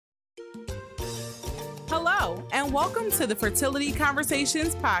welcome to the Fertility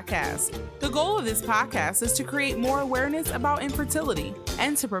Conversations podcast. The goal of this podcast is to create more awareness about infertility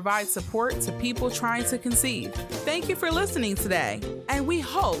and to provide support to people trying to conceive. Thank you for listening today, and we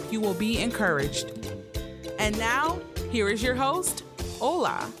hope you will be encouraged. And now, here is your host,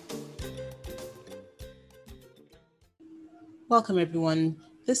 Ola. Welcome, everyone.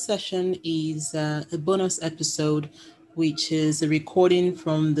 This session is a bonus episode, which is a recording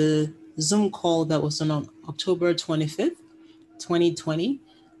from the Zoom call that was on October 25th, 2020.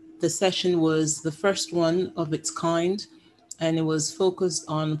 The session was the first one of its kind, and it was focused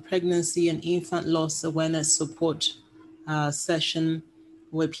on pregnancy and infant loss awareness support session,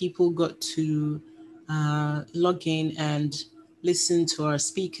 where people got to log in and listen to our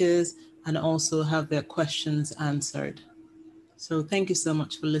speakers and also have their questions answered. So thank you so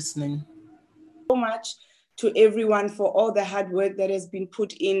much for listening. So much to everyone for all the hard work that has been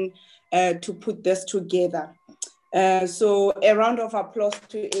put in to put this together. So a round of applause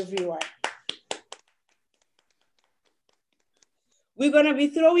to everyone. We're going to be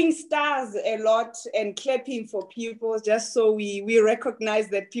throwing stars a lot and clapping for people just so we recognize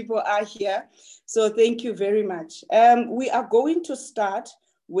that people are here. So thank you very much. We are going to start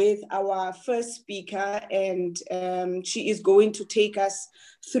with our first speaker, and she is going to take us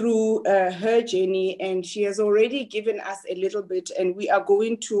through her journey, and she has already given us a little bit, and we are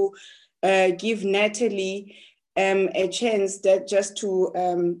going to give Natalie a chance that just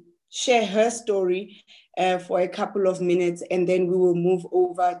to share her story for a couple of minutes, and then we will move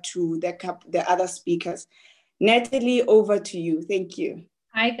over to the other speakers. Natalie, over to you. Thank you.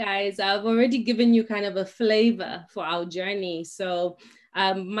 Hi, guys. I've already given you kind of a flavor for our journey. So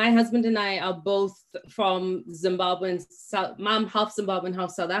my husband and I are both from Zimbabwe. I'm half Zimbabwean,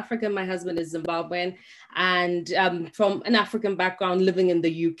 half South African. My husband is Zimbabwean and from an African background, living in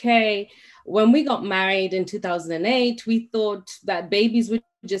the UK. When we got married in 2008, we thought that babies would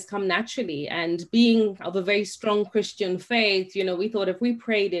just come naturally. And being of a very strong Christian faith, you know, we thought if we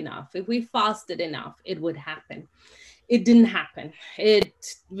prayed enough, if we fasted enough, it would happen. It didn't happen.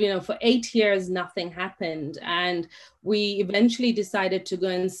 For 8 years, nothing happened. And we eventually decided to go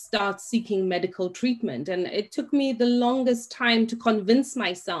and start seeking medical treatment. And it took me the longest time to convince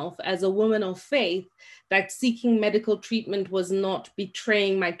myself as a woman of faith that seeking medical treatment was not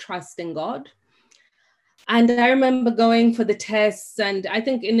betraying my trust in God. And I remember going for the tests, and I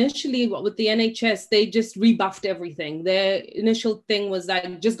think initially with the NHS, they just rebuffed everything. Their initial thing was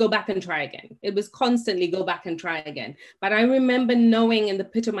like, just go back and try again. It was constantly go back and try again. But I remember knowing in the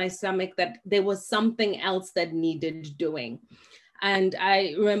pit of my stomach that there was something else that needed doing. And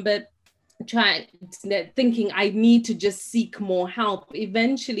I remember thinking I need to just seek more help.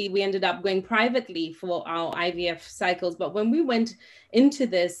 Eventually, we ended up going privately for our IVF cycles. But when we went into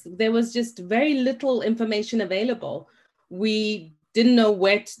this, there was just very little information available. We didn't know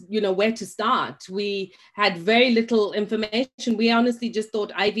where to start. We had very little information. We honestly just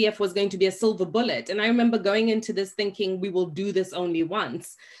thought IVF was going to be a silver bullet. And I remember going into this thinking we will do this only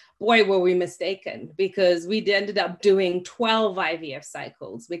once. Boy, were we mistaken, because we ended up doing 12 IVF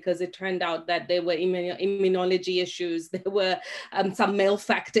cycles because it turned out that there were immunology issues. There were some male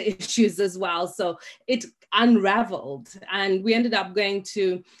factor issues as well. So it unraveled. And we ended up going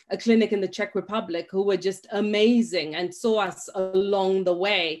to a clinic in the Czech Republic who were just amazing and saw us along the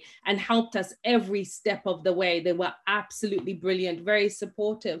way and helped us every step of the way. They were absolutely brilliant, very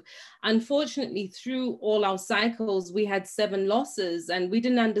supportive. Unfortunately, through all our cycles, we had 7 losses and we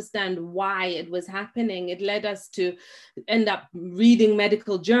didn't understand why it was happening. It led us to end up reading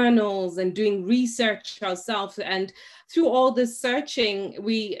medical journals and doing research ourselves. And through all this searching,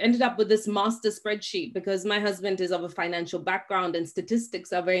 we ended up with this master spreadsheet, because my husband is of a financial background and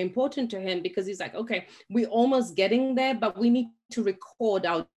statistics are very important to him, because he's like, okay, we're almost getting there, but we need to record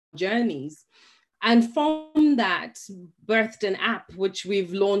our journeys. And from that birthed an app, which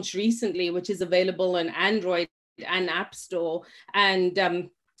we've launched recently, which is available on Android and App Store. And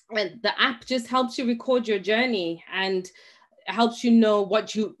the app just helps you record your journey and helps you know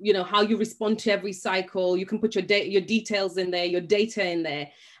what how you respond to every cycle. You can put your details in there, your data in there.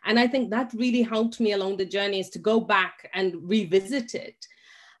 And I think that really helped me along the journey, is to go back and revisit it.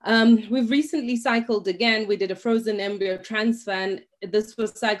 We've recently cycled again. We did a frozen embryo transfer, and this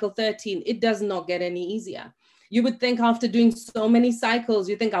was cycle 13. It does not get any easier. You would think after doing so many cycles,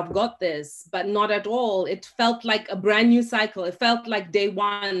 you think I've got this, but not at all. It felt like a brand new cycle. It felt like day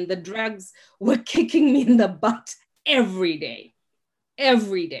one. The drugs were kicking me in the butt every day.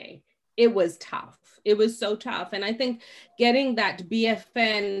 It was tough. It was so tough. And I think getting that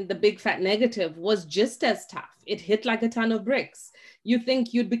BFN, the big fat negative, was just as tough. It hit like a ton of bricks. you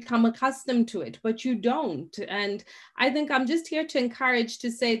think you'd become accustomed to it, but you don't. And I think I'm just here to encourage,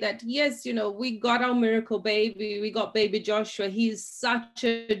 to say that, yes, you know, we got our miracle baby, we got baby Joshua, he's such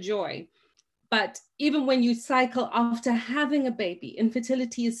a joy. But even when you cycle after having a baby,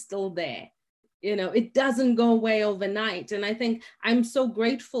 infertility is still there. You know, it doesn't go away overnight. And I think I'm so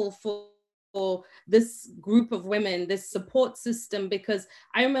grateful for this group of women, this support system, because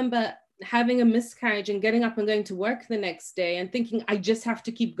I remember having a miscarriage and getting up and going to work the next day and thinking, I just have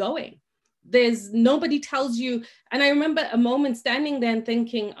to keep going. There's nobody tells you. And I remember a moment standing there and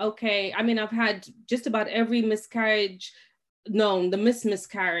thinking, okay, I mean, I've had just about every miscarriage known, the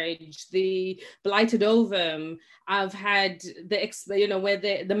miscarriage, the blighted ovum. I've had the, you know, where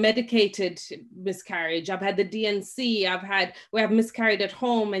the medicated miscarriage. I've had the DNC. I've had where I've miscarried at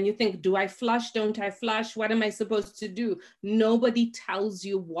home, and you think, do I flush? Don't I flush? What am I supposed to do? Nobody tells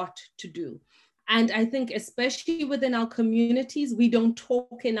you what to do. And I think especially within our communities, we don't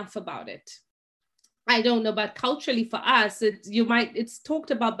talk enough about it. I don't know, but culturally for us, it's talked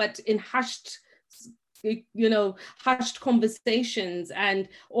about, but in hushed, you know, hushed conversations, and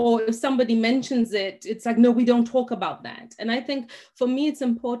or if somebody mentions it, it's like, no, we don't talk about that. And I think for me, it's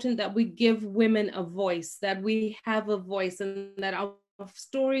important that we give women a voice, that we have a voice, and that our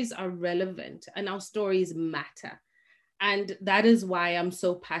stories are relevant and our stories matter. And that is why I'm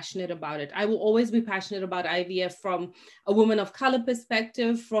so passionate about it. I will always be passionate about IVF from a woman of color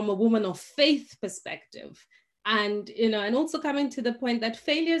perspective, from a woman of faith perspective. And, you know, and also coming to the point that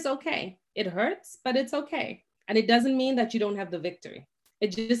failure is okay. It hurts, but it's okay. And it doesn't mean that you don't have the victory. It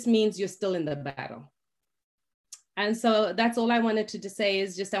just means you're still in the battle. And so that's all I wanted to say,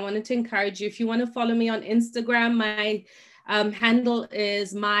 is just, I wanted to encourage you. If you want to follow me on Instagram, my handle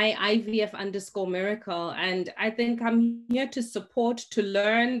is myIVF_miracle. And I think I'm here to support, to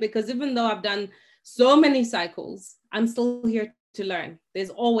learn, because even though I've done so many cycles, I'm still here to learn. There's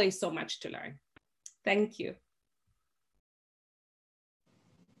always so much to learn. Thank you.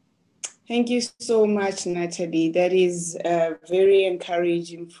 Thank you so much, Natalie. That is very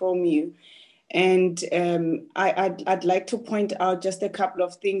encouraging from you. And I'd like to point out just a couple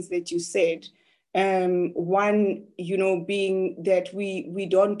of things that you said. One, you know, being that we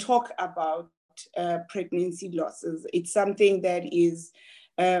don't talk about pregnancy losses. It's something that is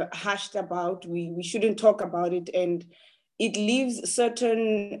hushed about. We shouldn't talk about it, and it leaves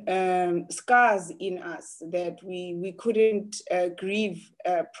certain scars in us that we couldn't grieve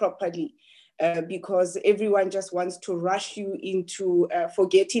properly. Because everyone just wants to rush you into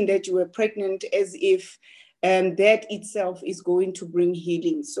forgetting that you were pregnant, as if that itself is going to bring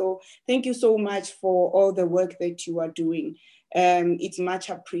healing. So thank you so much for all the work that you are doing. It's much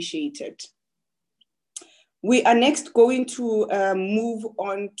appreciated. We are next going to move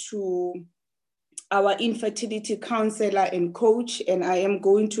on to our infertility counselor and coach, and I am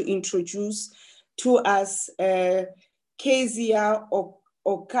going to introduce to us Kezia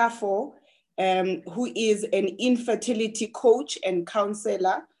Okafor, who is an infertility coach and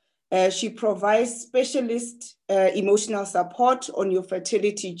counselor. She provides specialist emotional support on your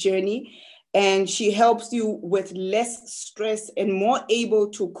fertility journey, and she helps you with less stress and more able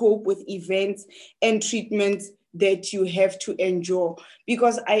to cope with events and treatments that you have to endure.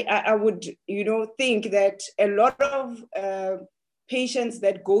 Because I would, you know, think that a lot of patients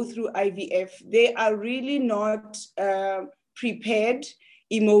that go through IVF, they are really not prepared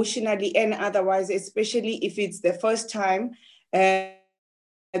emotionally and otherwise, especially if it's the first time that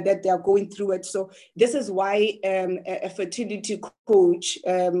they are going through it. So this is why a fertility coach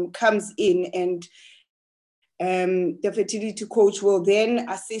comes in, and the fertility coach will then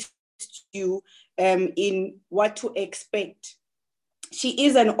assist you in what to expect. She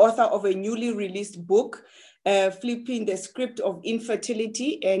is an author of a newly released book, Flipping the Script of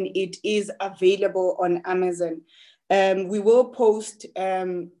Infertility, and it is available on Amazon. We will post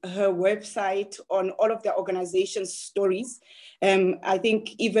her website on all of the organization's stories. I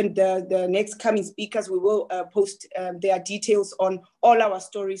think even the next coming speakers, we will post their details on all our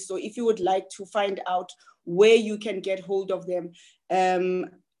stories. So if you would like to find out where you can get hold of them,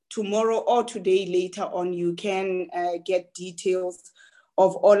 tomorrow or today later on, you can get details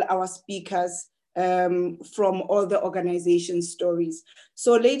of all our speakers from all the organization stories.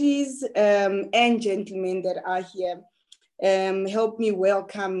 So ladies and gentlemen that are here, help me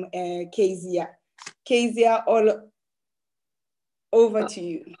welcome Kezia. Kezia, all over to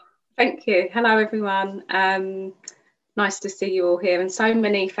you. Thank you. Hello, everyone. Nice to see you all here, and so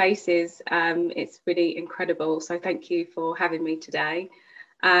many faces. It's really incredible. So thank you for having me today.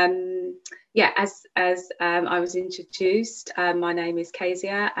 Yeah, as I was introduced, my name is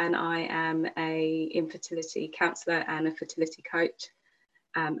Kezia, and I am a infertility counsellor and a fertility coach,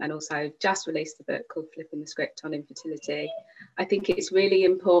 and also just released a book called Flipping the Script on Infertility. I think it's really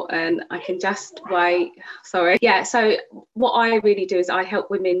important. I can just wait. Sorry. Yeah. So what I really do is I help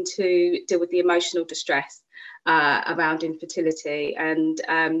women to deal with the emotional distress around infertility and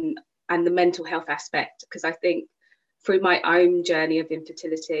the mental health aspect, because I think through my own journey of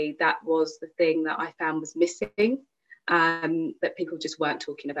infertility, that was the thing that I found was missing, that people just weren't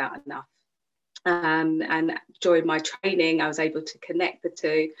talking about enough. And during my training, I was able to connect the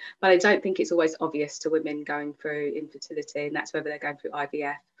two, but I don't think it's always obvious to women going through infertility, and that's whether they're going through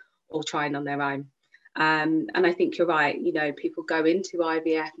IVF or trying on their own. And I think you're right, you know, people go into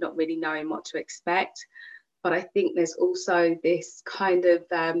IVF not really knowing what to expect, but I think there's also this kind of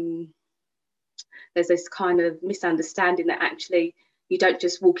misunderstanding that actually you don't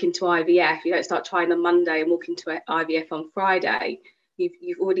just walk into IVF, you don't start trying on Monday and walk into IVF on Friday.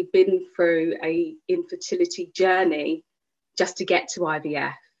 You've already been through a infertility journey just to get to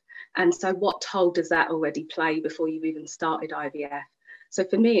IVF. And so what toll does that already play before you've even started IVF? So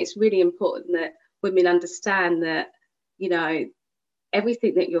for me, it's really important that women understand that, you know,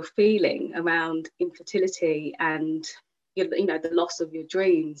 everything that you're feeling around infertility and, you know, the loss of your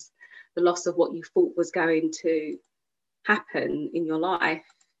dreams, the loss of what you thought was going to happen in your life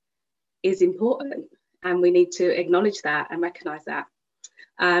is important. And we need to acknowledge that and recognise that.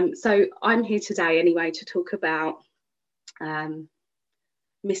 So I'm here today anyway to talk about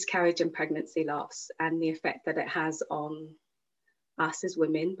miscarriage and pregnancy loss and the effect that it has on us as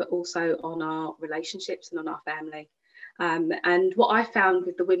women, but also on our relationships and on our family. And what I found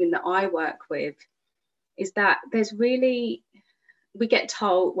with the women that I work with is that there's really, women get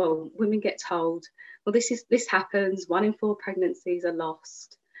told, well, this happens, 1 in 4 pregnancies are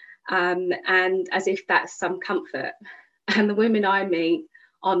lost, and as if that's some comfort. And the women I meet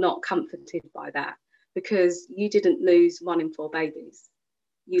are not comforted by that, because you didn't lose 1 in 4 babies,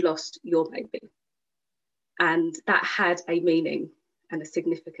 you lost your baby. And that had a meaning and a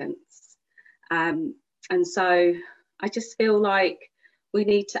significance. And so I just feel like we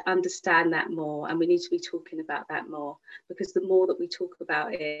need to understand that more, and we need to be talking about that more, because the more that we talk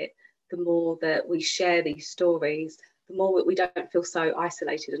about it, the more that we share these stories, the more that we don't feel so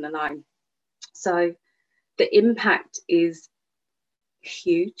isolated and alone. So the impact is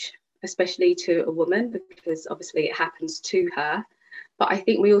huge, especially to a woman, because obviously it happens to her. But I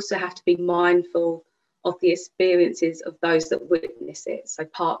think we also have to be mindful of the experiences of those that witness it, so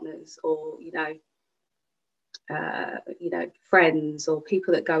partners or friends or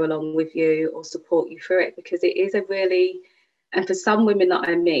people that go along with you or support you through it, because it is a really, and for some women that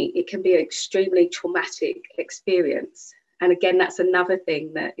I meet, it can be an extremely traumatic experience. And again, that's another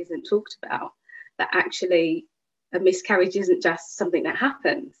thing that isn't talked about, that actually a miscarriage isn't just something that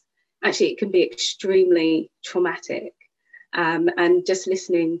happens. Actually, it can be extremely traumatic. And just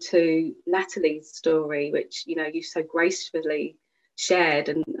listening to Natalie's story, which, you know, you so gracefully shared,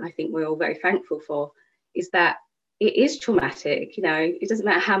 and I think we're all very thankful for, is that it is traumatic. You know, it doesn't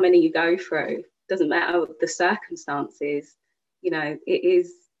matter how many you go through, it doesn't matter the circumstances, you know, it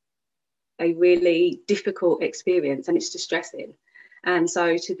is a really difficult experience and it's distressing. And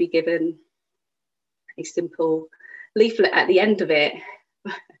so to be given a simple leaflet at the end of it,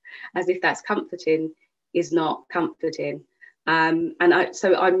 as if that's comforting, is not comforting.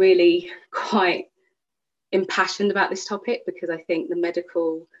 So I'm really quite impassioned about this topic, because I think the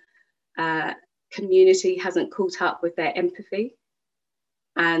medical community hasn't caught up with their empathy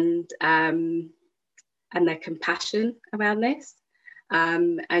and their compassion around this.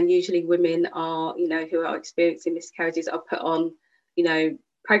 And usually women are, you know, who are experiencing miscarriages are put on, you know,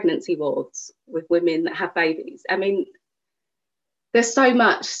 pregnancy wards with women that have babies. I mean, there's so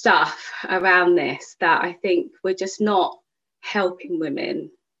much stuff around this that I think we're just not helping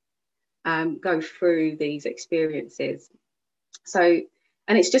women go through these experiences. So,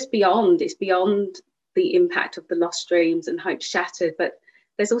 and it's beyond the impact of the lost dreams and hopes shattered, but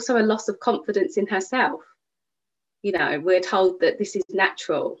there's also a loss of confidence in herself. You know, we're told that this is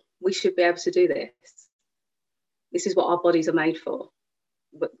natural, we should be able to do this. This is what our bodies are made for.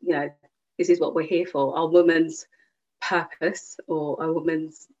 But, you know, this is what we're here for. Our woman's purpose or a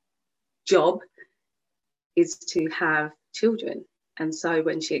woman's job is to have children. And so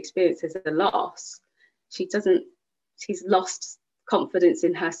when she experiences a loss, she's lost confidence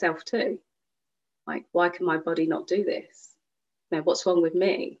in herself too. Like, why can my body not do this? You know, what's wrong with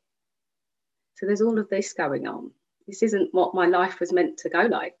me? So there's all of this going on. This isn't what my life was meant to go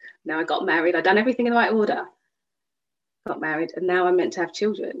like. Now I got married, I'd done everything in the right order. got married, and now I'm meant to have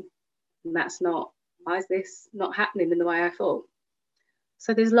children. And that's not, why is this not happening in the way I thought?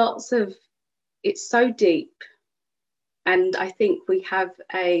 So there's lots of, it's so deep. And I think we have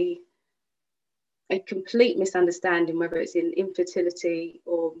a complete misunderstanding, whether it's in infertility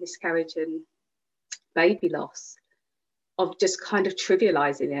or miscarriage and baby loss, of just kind of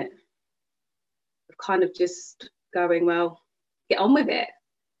trivializing it, of kind of just going, well, get on with it,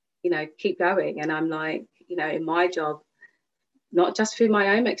 keep going. And I'm like, in my job, not just through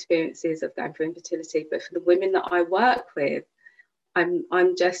my own experiences of going through infertility, but for the women that I work with,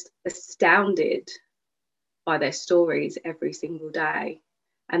 I'm just astounded by their stories every single day.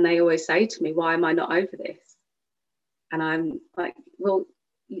 And they always say to me, why am I not over this? And I'm like, well,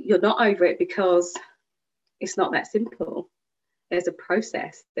 you're not over it because it's not that simple. There's a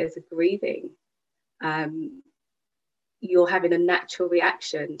process, there's a grieving. You're having a natural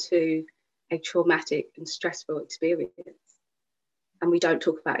reaction to a traumatic and stressful experience. And we don't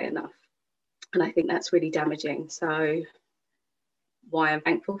talk about it enough. And I think that's really damaging. So why I'm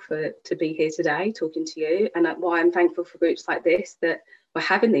thankful to be here today talking to you, and why I'm thankful for groups like this that we're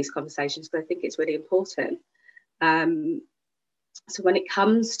having these conversations, because I think it's really important. So when it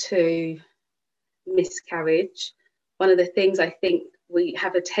comes to miscarriage, one of the things I think we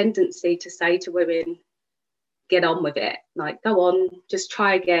have a tendency to say to women, get on with it, like, go on, just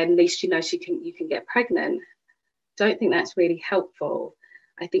try again, at least you can get pregnant. Don't think that's really helpful.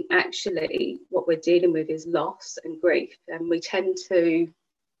 I think actually what we're dealing with is loss and grief, and we tend to,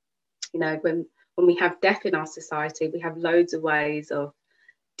 when we have death in our society, we have loads of ways of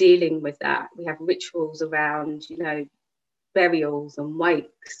dealing with that. We have rituals around, burials and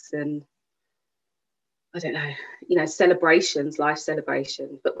wakes and I don't know, celebrations, life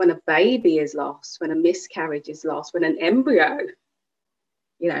celebrations. But when a baby is lost, when a miscarriage is lost, when an embryo,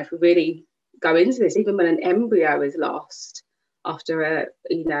 if we really go into this, even when an embryo is lost after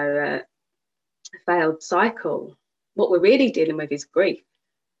a failed cycle, what we're really dealing with is grief.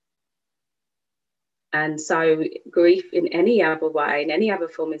 And so grief in any other way, in any other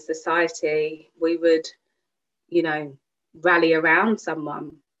form in society, we would, rally around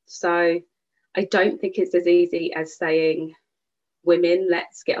someone. So I don't think it's as easy as saying, women,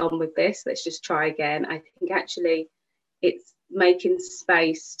 let's get on with this, let's just try again. I think actually it's making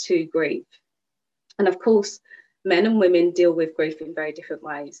space to grieve. And of course, men and women deal with grief in very different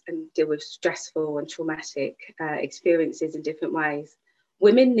ways and deal with stressful and traumatic experiences in different ways.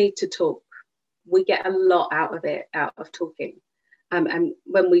 Women need to talk. We get a lot out of talking. And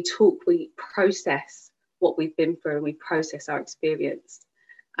when we talk, we process what we've been through and we process our experience.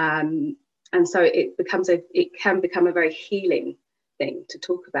 And so it can become a very healing thing to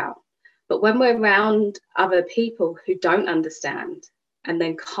talk about. But when we're around other people who don't understand and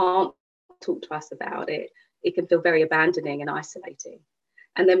then can't talk to us about it, it can feel very abandoning and isolating.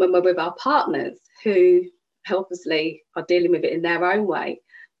 And then when we're with our partners who obviously are dealing with it in their own way,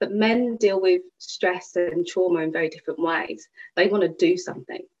 but men deal with stress and trauma in very different ways. They want to do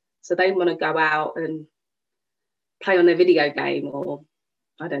something. So they want to go out and play on their video game, or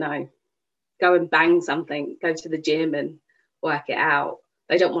I don't know, go and bang something, go to the gym and work it out.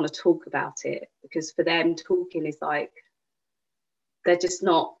 They don't want to talk about it because for them talking is like, they're just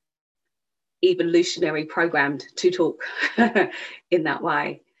not evolutionary programmed to talk in that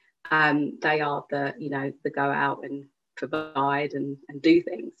way. They are the go out and provide and do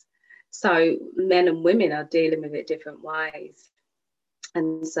things. So men and women are dealing with it different ways.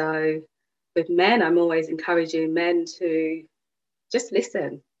 And so with men, I'm always encouraging men to just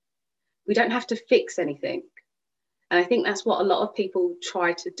listen. We don't have to fix anything. And I think that's what a lot of people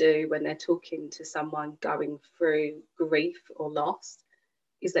try to do when they're talking to someone going through grief or loss,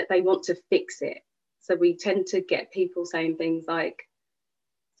 is that they want to fix it. So we tend to get people saying things like,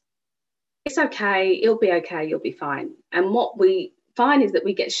 it's okay, it'll be okay, you'll be fine. And what we find is that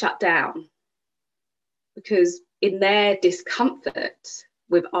we get shut down because in their discomfort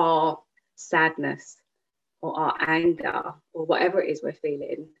with our sadness or our anger or whatever it is we're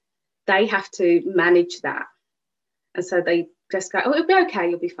feeling, they have to manage that. And so they just go, oh, it'll be okay,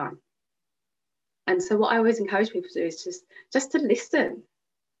 you'll be fine. And so what I always encourage people to do is just to listen.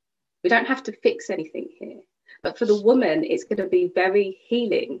 We don't have to fix anything here. But for the woman, it's going to be very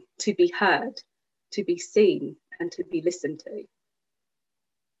healing to be heard, to be seen, and to be listened to.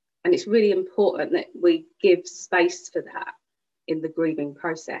 And it's really important that we give space for that in the grieving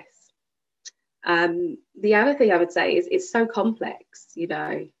process. The other thing I would say is it's so complex,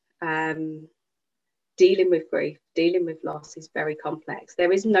 dealing with grief, dealing with loss is very complex.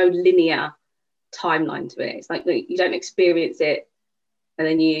 There is no linear timeline to it. It's like you don't experience it and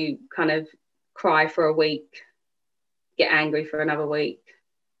then you kind of cry for a week, get angry for another week,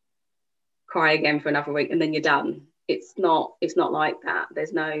 cry again for another week, and then you're done. It's not like that.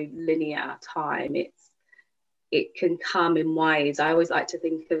 There's no linear time. It can come in waves. I always like to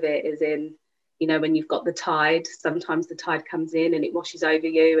think of it as in, you know, when you've got the tide, sometimes the tide comes in and it washes over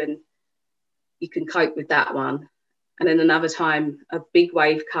you and you can cope with that one. And then another time a big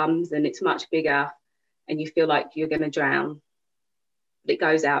wave comes and it's much bigger and you feel like you're going to drown, but it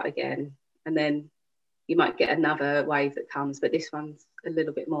goes out again. And then you might get another wave that comes, but this one's a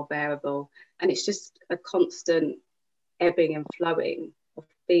little bit more bearable. And it's just a constant ebbing and flowing of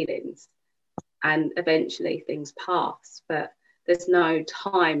feelings. And eventually things pass, but there's no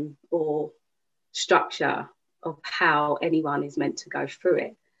time or structure of how anyone is meant to go through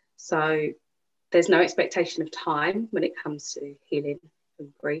it. So there's no expectation of time when it comes to healing and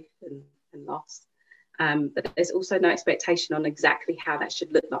grief and loss. But there's also no expectation on exactly how that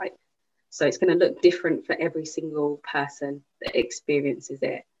should look like. So it's going to look different for every single person that experiences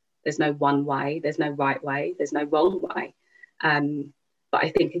it. There's no one way, there's no right way, there's no wrong way. But I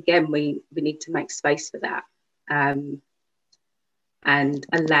think, again, we need to make space for that and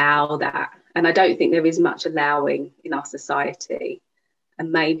allow that. And I don't think there is much allowing in our society.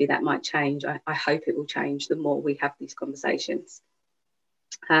 And maybe that might change. I hope it will change the more we have these conversations.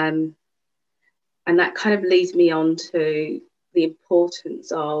 And that kind of leads me on to the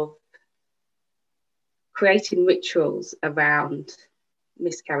importance of creating rituals around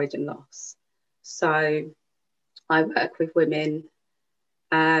miscarriage and loss. So I work with women,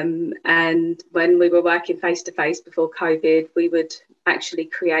 and when we were working face to face before COVID, we would actually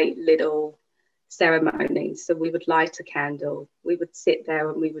create little ceremonies. So we would light a candle, we would sit there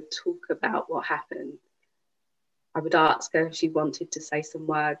and we would talk about what happened. I would ask her if she wanted to say some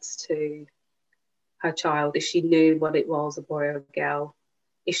words to her child, if she knew what it was, a boy or a girl,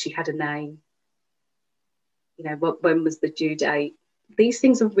 if she had a name, you know, when was the due date. These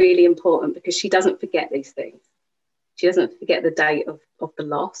things are really important because she doesn't forget these things. She doesn't forget the date of the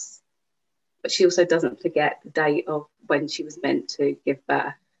loss, but she also doesn't forget the date of when she was meant to give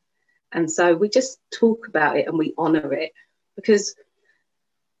birth. And so we just talk about it and we honour it, because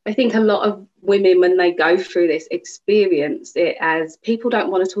I think a lot of women, when they go through this, experience it as people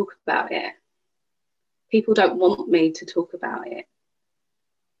don't want to talk about it. People don't want me to talk about it.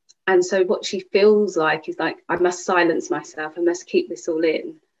 And so what she feels like is like, I must silence myself, I must keep this all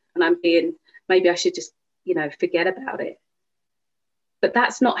in. And maybe I should just, you know, forget about it. But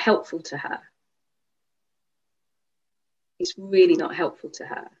that's not helpful to her. It's really not helpful to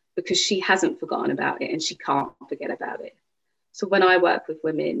her because she hasn't forgotten about it and she can't forget about it. So when I work with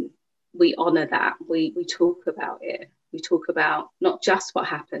women, we honour that. We talk about it. We talk about not just what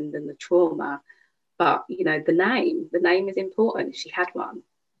happened and the trauma, but, you know, the name. The name is important if she had one.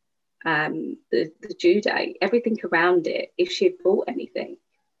 The due date, everything around it, if she had bought anything.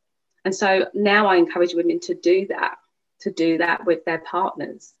 And so now I encourage women to do that with their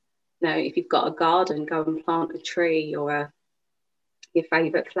partners. You know, if you've got a garden, go and plant a tree or your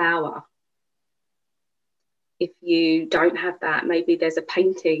favourite flower. If you don't have that, maybe there's a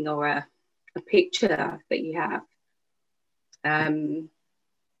painting or a picture that you have.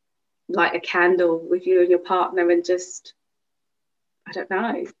 Light a candle with you and your partner and just, I don't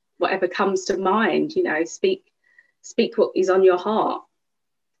know, whatever comes to mind, you know, speak what is on your heart.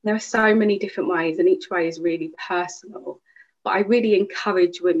 There are so many different ways and each way is really personal. But I really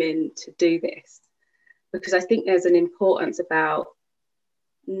encourage women to do this because I think there's an importance about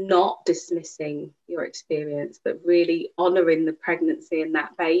not dismissing your experience, but really honouring the pregnancy and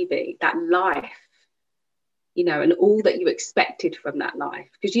that baby, that life, you know, and all that you expected from that life.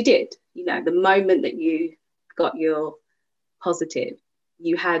 Because you did, you know, the moment that you got your positive,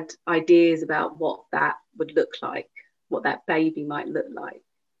 you had ideas about what that would look like, what that baby might look like,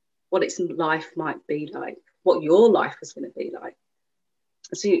 what its life might be like, what your life was going to be like.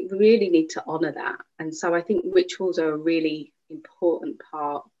 So you really need to honour that. And so I think rituals are a really important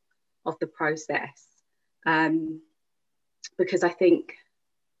part of the process, because I think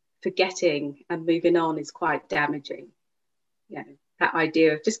forgetting and moving on is quite damaging. You know, that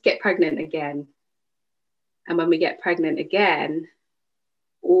idea of just get pregnant again. And when we get pregnant again,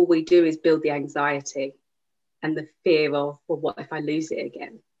 all we do is build the anxiety and the fear of, well, what if I lose it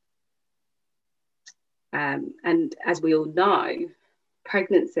again? And as we all know,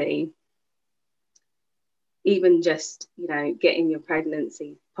 pregnancy, even just, you know, getting your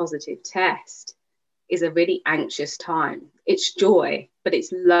pregnancy positive test is a really anxious time. It's joy, but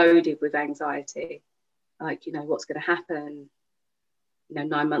it's loaded with anxiety. Like, you know, what's going to happen? You know,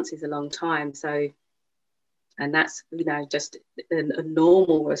 9 months is a long time. So, and that's, you know, just a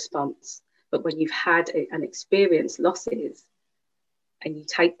normal response. But when you've had and experienced losses and you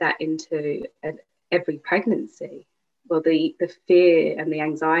take that into every pregnancy, well, the fear and the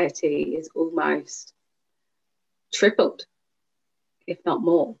anxiety is almost tripled, if not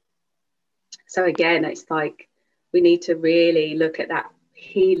more. So again, it's like we need to really look at that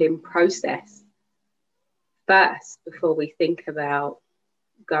healing process first before we think about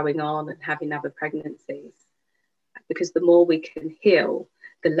going on and having other pregnancies. Because the more we can heal,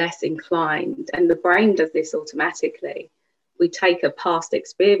 the less inclined, and the brain does this automatically. We take a past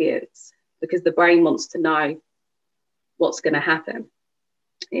experience because the brain wants to know what's going to happen.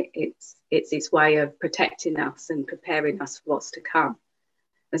 It's its way of protecting us and preparing us for what's to come.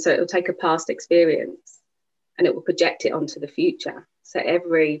 And so it will take a past experience and it will project it onto the future. So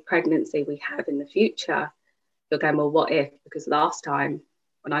every pregnancy we have in the future, you're going, well, what if? Because last time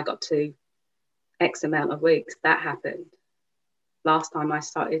when I got to X amount of weeks, that happened. Last time I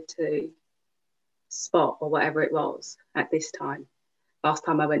started to spot or whatever it was at this time. Last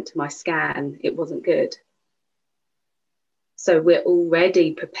time I went to my scan, it wasn't good. So we're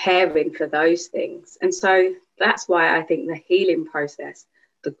already preparing for those things. And so that's why I think the healing process,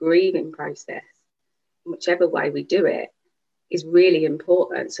 the grieving process, whichever way we do it, is really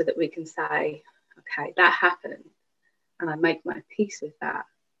important so that we can say, okay, that happened and I make my peace with that.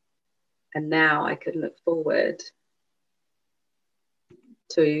 And now I can look forward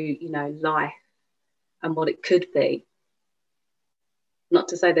to, you know, life and what it could be. Not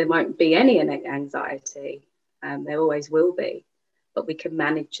to say there won't be any anxiety, there always will be, but we can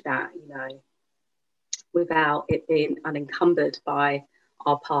manage that, you know, without it being unencumbered by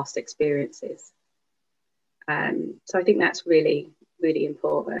our past experiences. So I think that's really, really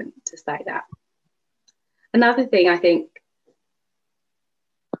important to say that. Another thing I think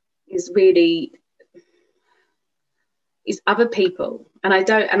is other people, and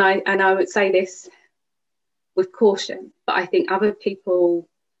I would say this with caution, but I think other people,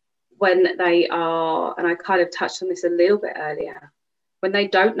 when they are, and I kind of touched on this a little bit earlier, when they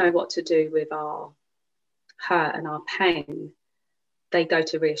don't know what to do with our hurt and our pain, they go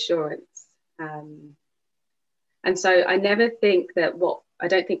to reassurance. And so I never think I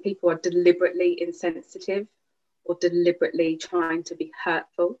don't think people are deliberately insensitive or deliberately trying to be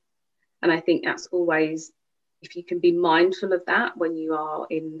hurtful. And I think that's always, if you can be mindful of that when you are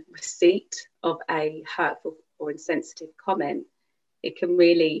in receipt of a hurtful or insensitive comment, it can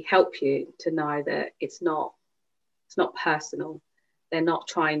really help you to know that it's not personal. They're not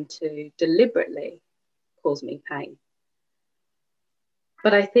trying to deliberately cause me pain.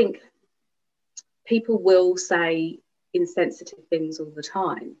 But I think people will say insensitive things all the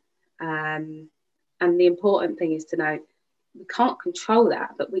time. And the important thing is to know we can't control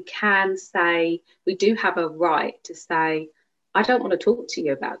that, but we can say, we do have a right to say, I don't want to talk to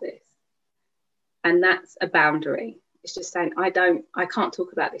you about this. And that's a boundary. It's just saying, I can't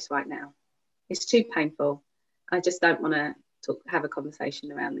talk about this right now. It's too painful. I just don't want to have a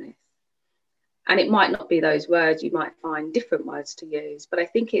conversation around this. And it might not be those words, you might find different words to use, but I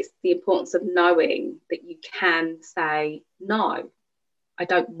think it's the importance of knowing that you can say, no, I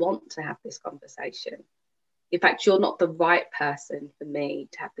don't want to have this conversation. In fact, you're not the right person for me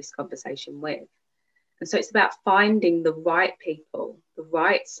to have this conversation with. And so it's about finding the right people, the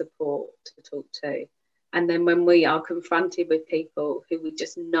right support to talk to. And then when we are confronted with people who we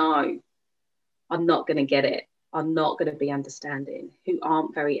just know are not going to get it, are not going to be understanding, who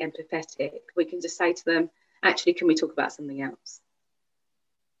aren't very empathetic, we can just say to them, actually, can we talk about something else?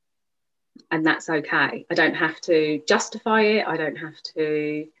 And that's okay. I don't have to justify it. I don't have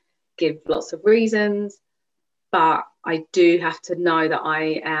to give lots of reasons, but I do have to know that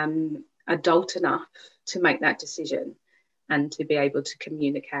I am adult enough to make that decision and to be able to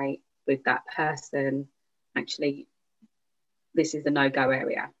communicate with that person, actually, this is a no-go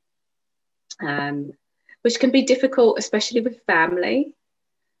area. Which can be difficult, especially with family.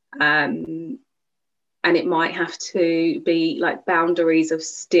 And it might have to be like boundaries of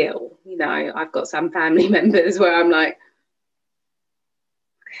still, you know, I've got some family members where I'm like,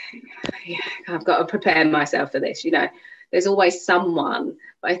 yeah, I've got to prepare myself for this, you know. There's always someone,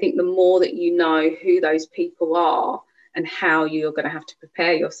 but I think the more that you know who those people are and how you're going to have to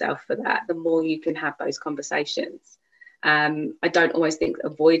prepare yourself for that, the more you can have those conversations. I don't always think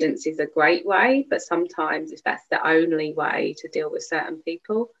avoidance is a great way, but sometimes if that's the only way to deal with certain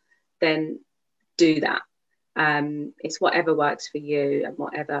people, then do that. It's whatever works for you and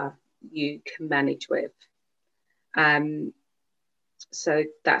whatever you can manage with. So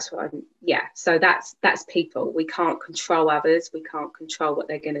that's what so that's people. We can't control others, we can't control what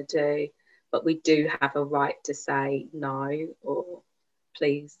they're going to do, but we do have a right to say no, or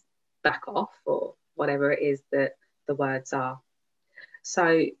please back off, or whatever it is that the words are.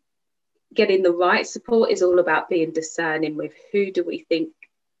 So getting the right support is all about being discerning with who do we think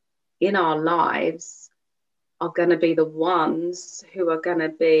in our lives are going to be the ones who are going to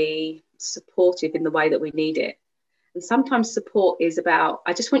be supportive in the way that we need it. And sometimes support is about,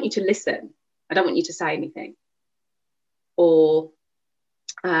 I just want you to listen. I don't want you to say anything. Or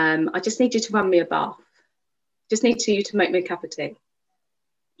I just need you to run me a bath. Just need you to make me a cup of tea.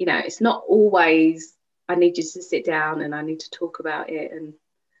 You know, it's not always, I need you to sit down and I need to talk about it and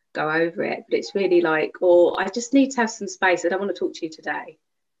go over it. But it's really like, or I just need to have some space. I don't want to talk to you today.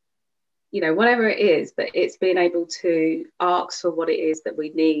 You know, whatever it is, but it's being able to ask for what it is that we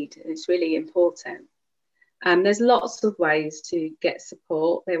need. And it's really important. There's lots of ways to get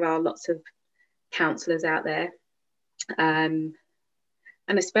support. There are lots of counsellors out there. And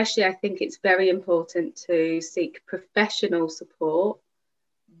especially, I think it's very important to seek professional support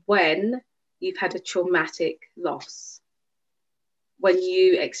when you've had a traumatic loss. When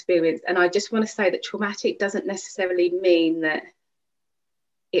you experience, and I just want to say that traumatic doesn't necessarily mean that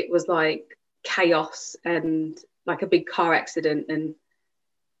it was like chaos and like a big car accident and,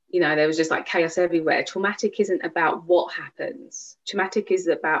 you know, there was just like chaos everywhere. Traumatic isn't about what happens. Traumatic is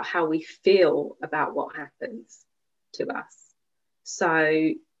about how we feel about what happens to us.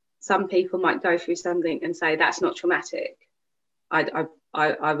 So some people might go through something and say, that's not traumatic. I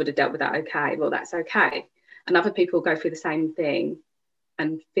would have dealt with that okay. Well, that's okay. And other people go through the same thing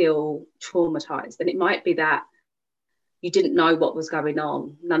and feel traumatized. And it might be that you didn't know what was going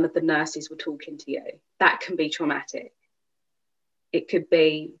on. None of the nurses were talking to you. That can be traumatic. It could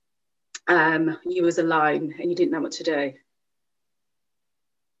be you was alone and you didn't know what to do.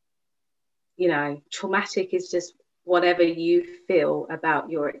 You know, traumatic is just whatever you feel about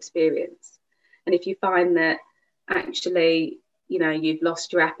your experience. And if you find that actually, you know, you've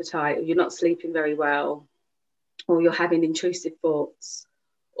lost your appetite, or you're not sleeping very well, or you're having intrusive thoughts,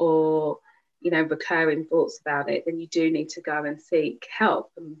 or, you know, recurring thoughts about it, then you do need to go and seek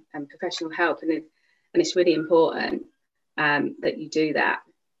help and professional help. And it's really important that you do that.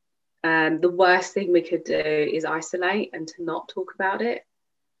 The worst thing we could do is isolate and to not talk about it.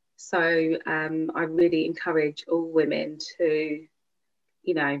 So I really encourage all women to,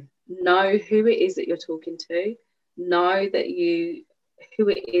 you know who it is that you're talking to, know that who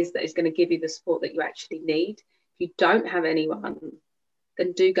it is that is going to give you the support that you actually need. If you don't have anyone,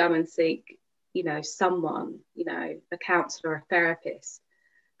 then do go and seek, you know, someone, you know, a counsellor, a therapist.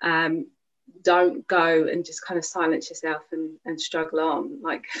 Don't go and just kind of silence yourself and struggle on.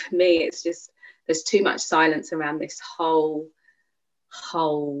 Like for me, it's just, there's too much silence around this whole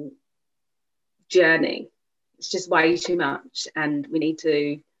journey. It's just way too much, and we need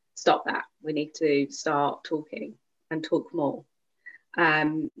to stop that. We need to start talking and talk more.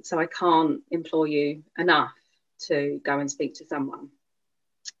 So I can't implore you enough to go and speak to someone.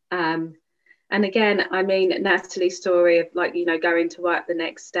 And again, I mean, Natalie's story of, like, you know, going to work the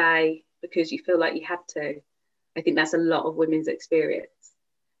next day because you feel like you have to. I think that's a lot of women's experience,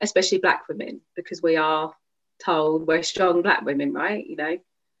 especially Black women, because we are told we're strong Black women, right? You know,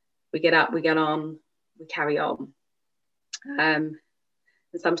 we get up, we get on, we carry on. And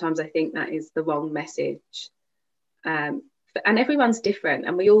sometimes I think that is the wrong message. And everyone's different,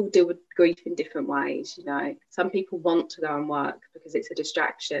 and we all deal with grief in different ways. You know, some people want to go and work because it's a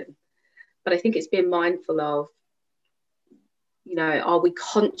distraction. But I think it's being mindful of, you know, are we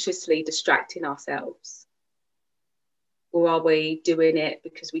consciously distracting ourselves? Or are we doing it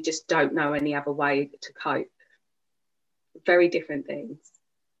because we just don't know any other way to cope? Very different things.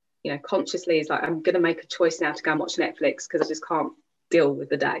 You know, consciously is like, I'm going to make a choice now to go and watch Netflix because I just can't deal with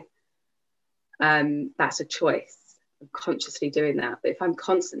the day. That's a choice. I'm consciously doing that. But if I'm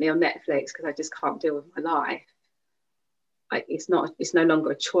constantly on Netflix because I just can't deal with my life, it's no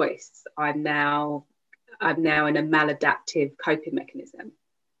longer a choice. I'm now in a maladaptive coping mechanism.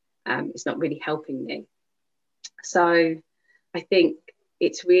 It's not really helping me. So I think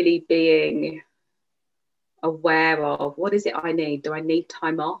it's really being aware of, what is it I need? Do I need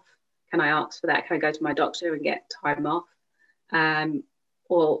time off? Can I ask for that? Can I go to my doctor and get time off?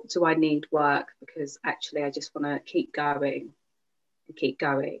 Or do I need work because actually I just want to keep going.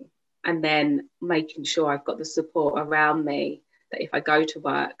 And then making sure I've got the support around me, that if I go to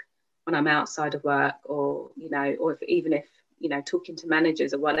work, when I'm outside of work, or, you know, or even if, you know, talking to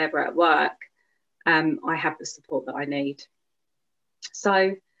managers or whatever at work, I have the support that I need.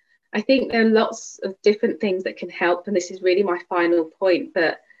 So I think there are lots of different things that can help. And this is really my final point.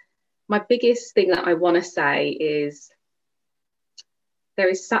 But my biggest thing that I want to say is there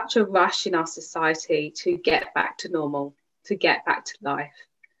is such a rush in our society to get back to normal, to get back to life.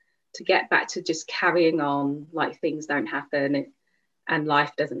 to get back to just carrying on like things don't happen and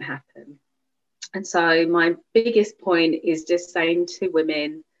life doesn't happen. And so my biggest point is just saying to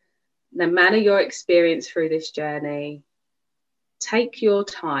women, no matter your experience through this journey, take your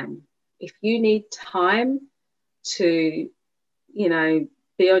time. If you need time to, you know,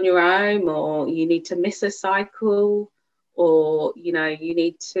 be on your own, or you need to miss a cycle, or, you know, you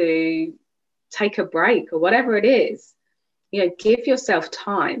need to take a break, or whatever it is, you know, give yourself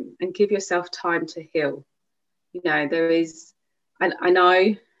time and give yourself time to heal. You know, there is, I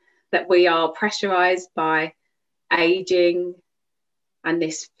know that we are pressurized by aging and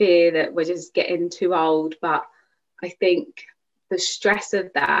this fear that we're just getting too old, but I think the stress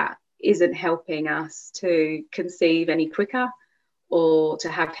of that isn't helping us to conceive any quicker, or to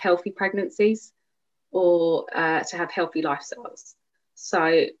have healthy pregnancies, or to have healthy lifestyles.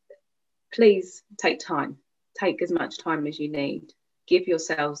 So please take time. Take as much time as you need. Give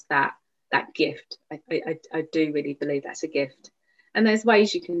yourselves that gift. I do really believe that's a gift. And there's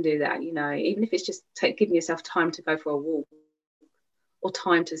ways you can do that, you know, even if it's just giving yourself time to go for a walk, or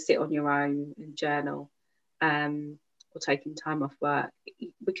time to sit on your own and journal, or taking time off work.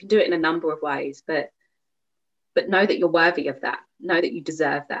 We can do it in a number of ways, but know that you're worthy of that. Know that you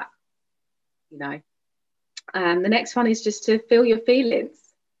deserve that, you know. The next one is just to feel your feelings.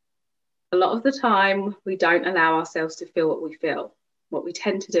 A lot of the time, we don't allow ourselves to feel what we feel. What we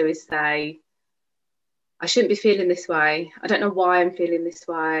tend to do is say, I shouldn't be feeling this way. I don't know why I'm feeling this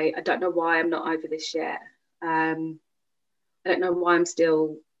way. I don't know why I'm not over this yet. I don't know why I'm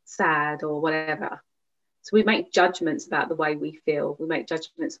still sad, or whatever. So we make judgments about the way we feel. We make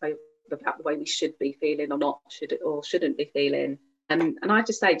judgments about the way we should be feeling, or shouldn't be feeling. And I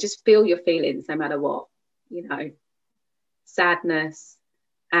just say, just feel your feelings no matter what, you know, sadness,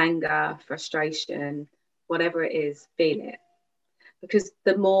 anger, frustration, whatever it is, feel it. Because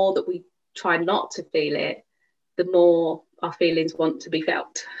the more that we try not to feel it, the more our feelings want to be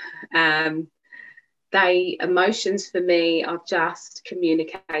felt. Emotions for me are just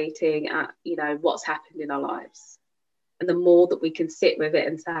communicating, you know, what's happened in our lives. And the more that we can sit with it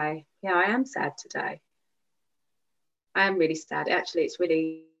and say, yeah, I am sad today. I am really sad. Actually, it's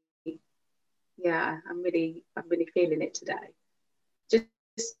really, yeah, I'm really feeling it today.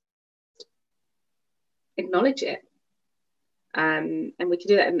 Just acknowledge it. And we can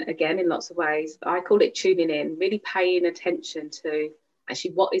do that again in lots of ways. I call it tuning in, really paying attention to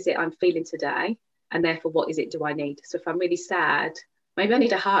actually what is it I'm feeling today, and therefore what is it do I need. So if I'm really sad, maybe I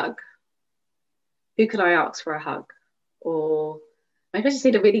need a hug. Who can I ask for a hug? Or maybe I just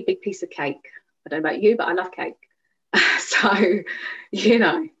need a really big piece of cake. I don't know about you, but I love cake. So, you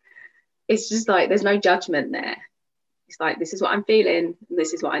know, it's just like there's no judgment there. It's like, this is what I'm feeling and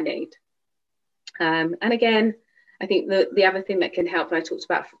this is what I need. And again, I think the other thing that can help, and I talked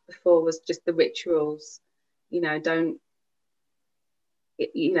about before, was just the rituals. You know,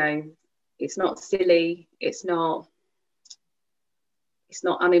 you know, it's not silly. It's not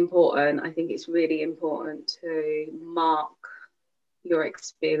unimportant. I think it's really important to mark your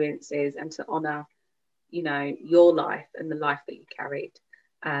experiences and to honour, you know, your life and the life that you carried.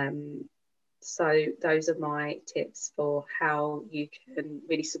 So those are my tips for how you can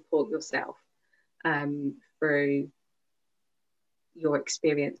really support yourself through your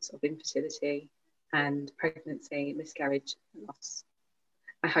experience of infertility and pregnancy, miscarriage, and loss.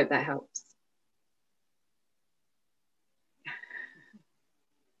 I hope that helps.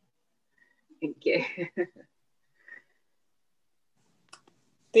 Thank you.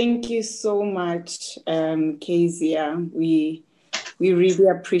 Thank you so much, Kezia. We really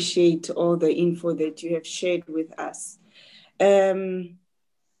appreciate all the info that you have shared with us.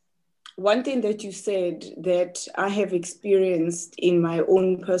 One thing that you said that I have experienced in my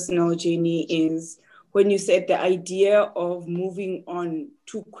own personal journey is when you said the idea of moving on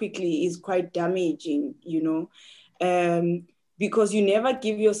too quickly is quite damaging, you know, because you never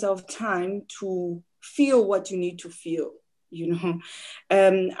give yourself time to feel what you need to feel, you know.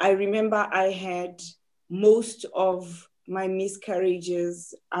 I remember I had most of my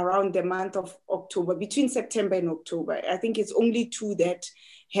miscarriages around the month of October, between September and October. I think it's only 2 that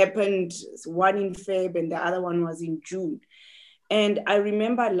happened, one in Feb and the other one was in June. And I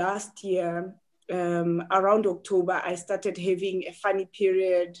remember last year, around October, I started having a funny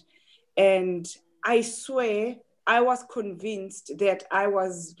period. And I swear, I was convinced that I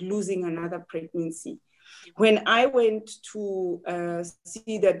was losing another pregnancy. When I went to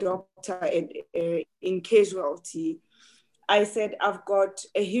see the doctor in casualty, I said, I've got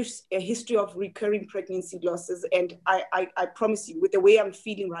a history of recurring pregnancy losses. And I promise you, with the way I'm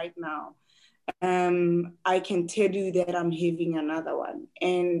feeling right now, I can tell you that I'm having another one.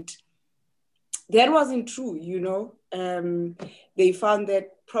 And that wasn't true, you know. They found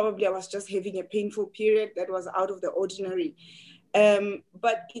that probably I was just having a painful period that was out of the ordinary.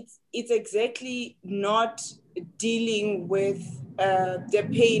 But it's exactly not dealing with the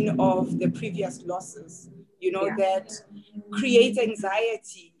pain of the previous losses, you know, that creates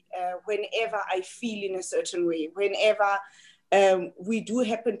anxiety whenever I feel in a certain way, whenever we do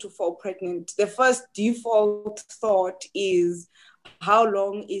happen to fall pregnant. The first default thought is, how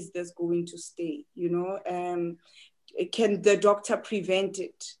long is this going to stay? You know, can the doctor prevent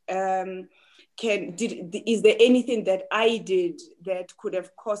it? Is there anything that I did that could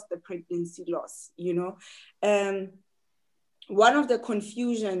have caused the pregnancy loss? You know, one of the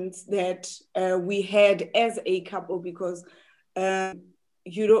confusions that we had as a couple, because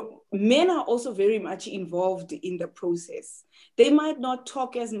you know, men are also very much involved in the process. They might not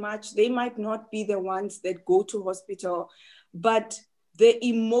talk as much. They might not be the ones that go to hospital, but the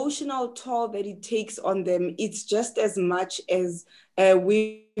emotional toll that it takes on them, it's just as much as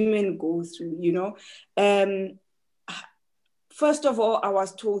women go through, you know. First of all, I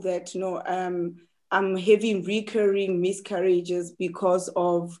was told that, you know, I'm having recurring miscarriages because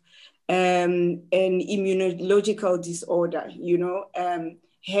of an immunological disorder, you know,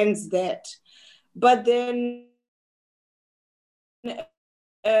 hence that. But then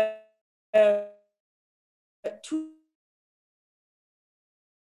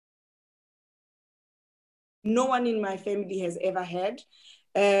no one in my family has ever had.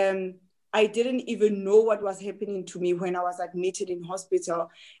 I didn't even know what was happening to me when I was admitted in hospital.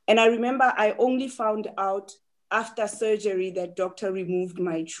 And I remember I only found out after surgery that doctor removed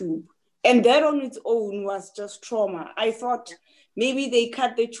my tube. And that on its own was just trauma. I thought maybe they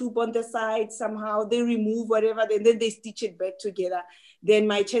cut the tube on the side somehow, they remove whatever, and then they stitch it back together. Then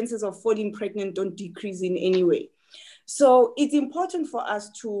my chances of falling pregnant don't decrease in any way. So it's important for us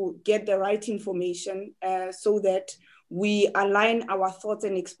to get the right information so that we align our thoughts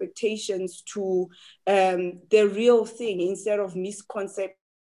and expectations to the real thing instead of misconceptions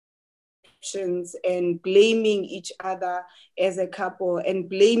and blaming each other as a couple and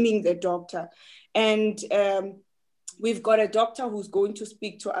blaming the doctor. And we've got a doctor who's going to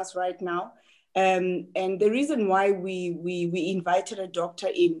speak to us right now. And the reason why we invited a doctor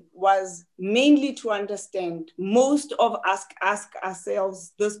in was mainly to understand. Most of us ask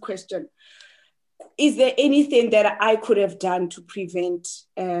ourselves this question: is there anything that I could have done to prevent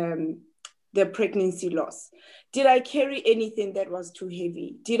the pregnancy loss? Did I carry anything that was too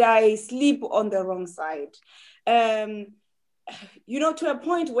heavy? Did I sleep on the wrong side? You know, to a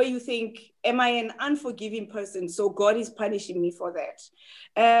point where you think, am I an unforgiving person? So God is punishing me for that.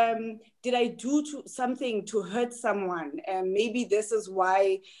 Did I do something to hurt someone? Maybe this is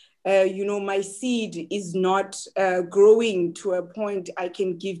why, you know, my seed is not growing to a point I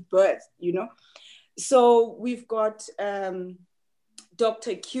can give birth, you know? So we've got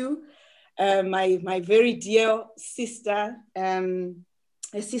Dr. Q, my very dear sister,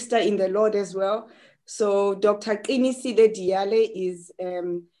 a sister in the Lord as well. So Dr. Qinisile Diale is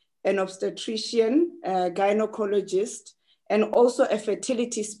an obstetrician, gynecologist, and also a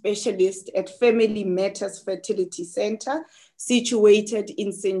fertility specialist at Family Matters Fertility Center, situated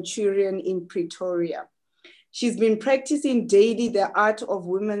in Centurion in Pretoria. She's been practicing daily the art of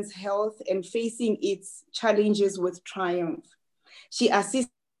women's health and facing its challenges with triumph. She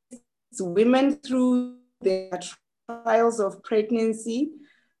assists women through their trials of pregnancy,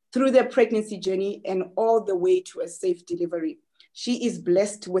 through their pregnancy journey, and all the way to a safe delivery. She is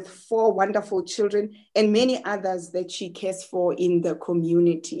blessed with 4 wonderful children and many others that she cares for in the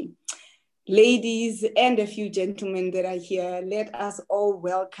community. Ladies and a few gentlemen that are here, let us all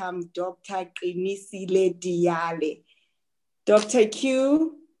welcome Dr. Qinisile Diale. Dr.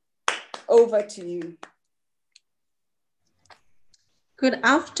 Q, over to you. Good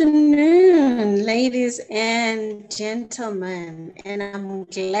afternoon, ladies and gentlemen, and I'm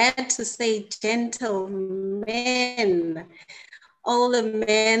glad to say gentlemen, all the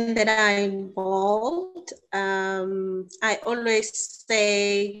men that are involved. I always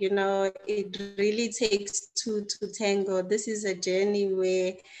say, you know, it really takes 2 to tango. This is a journey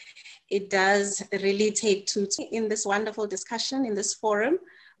where it does really take 2 in this wonderful discussion, in this forum.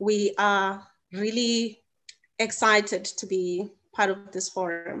 We are really excited to be part of this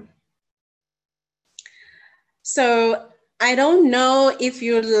forum. So I don't know if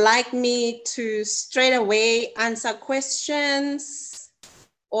you'd like me to straight away answer questions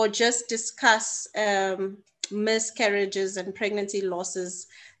or just discuss miscarriages and pregnancy losses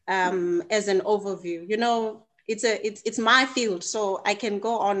as an overview. You know, it's my field, so I can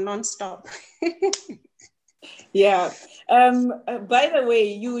go on nonstop. Yeah. By the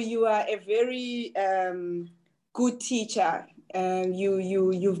way, you are a very good teacher.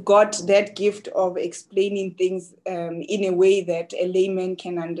 You've got that gift of explaining things in a way that a layman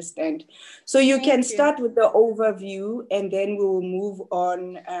can understand. So you can start with the overview, and then we will move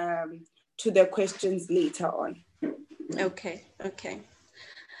on to the questions later on. Okay.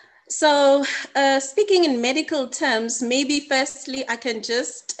 So speaking in medical terms, maybe firstly I can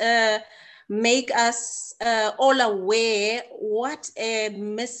just make us all aware what a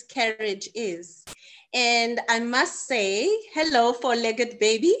miscarriage is. And I must say, hello, four-legged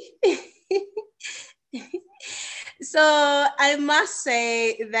baby. So I must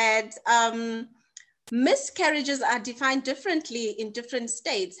say that miscarriages are defined differently in different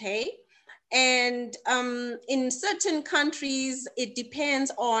states, hey? And in certain countries, it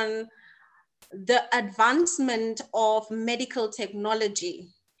depends on the advancement of medical technology,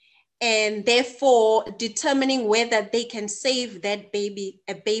 and therefore determining whether they can save that baby,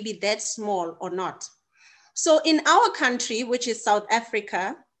 a baby that small or not. So in our country, which is South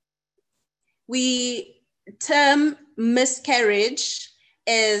Africa, we term miscarriage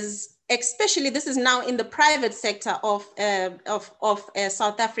as, especially this is now in the private sector of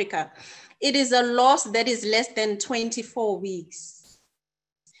South Africa, it is a loss that is less than 24 weeks.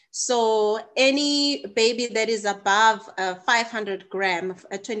 So any baby that is above 500 gram,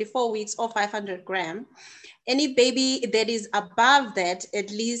 24 weeks or 500 gram, any baby that is above that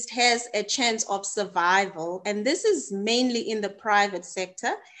at least has a chance of survival. And this is mainly in the private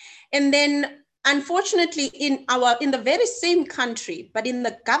sector. And then unfortunately in the very same country, but in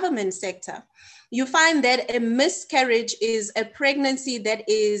the government sector, you find that a miscarriage is a pregnancy that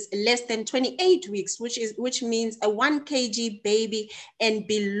is less than 28 weeks, which means a 1 kg baby and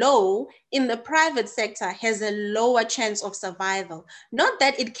below in the private sector has a lower chance of survival. Not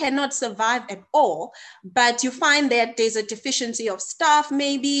that it cannot survive at all, but you find that there's a deficiency of staff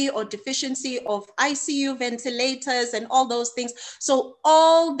maybe, or deficiency of ICU ventilators and all those things. So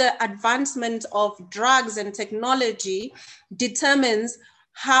all the advancement of drugs and technology determines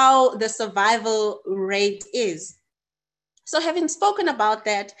how the survival rate is. So having spoken about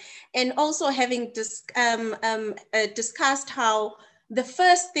that, and also having discussed how the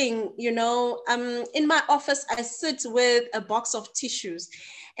first thing, in my office, I sit with a box of tissues.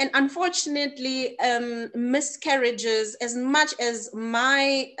 And unfortunately, miscarriages, as much as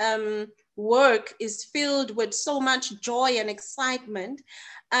my work is filled with so much joy and excitement,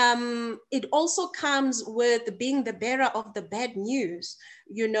 it also comes with being the bearer of the bad news,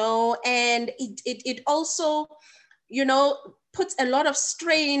 and it also, puts a lot of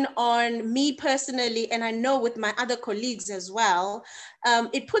strain on me personally, and I know with my other colleagues as well.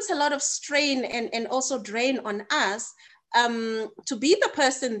 It puts a lot of strain and also drain on us to be the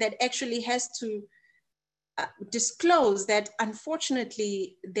person that actually has to disclose that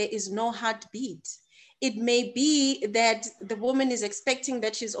unfortunately there is no heartbeat. It may be that the woman is expecting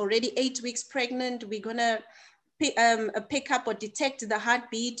that she's already 8 weeks pregnant. We're gonna pick up or detect the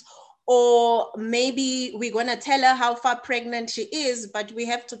heartbeat, or maybe we're gonna tell her how far pregnant she is, but we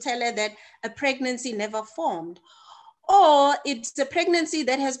have to tell her that a pregnancy never formed. Or it's a pregnancy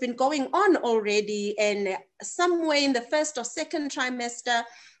that has been going on already, and somewhere in the first or second trimester,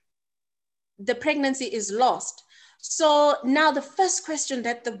 the pregnancy is lost. So now the first question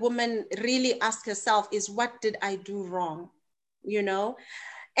that the woman really asks herself is, what did I do wrong?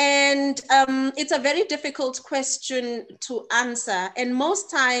 And it's a very difficult question to answer. And most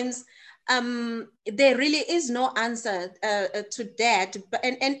times there really is no answer to that.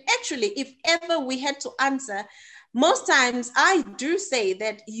 And actually, if ever we had to answer, most times I do say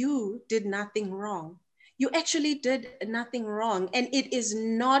that you did nothing wrong. You actually did nothing wrong, and it is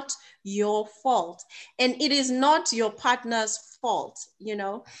not your fault, and it is not your partner's fault,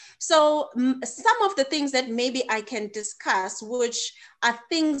 So some of the things that maybe I can discuss, which are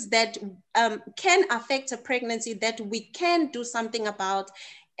things that can affect a pregnancy that we can do something about,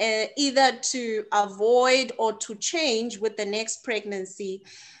 either to avoid or to change with the next pregnancy.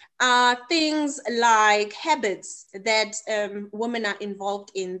 Things like habits that women are involved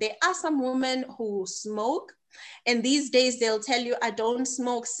in. There are some women who smoke, and these days they'll tell you, I don't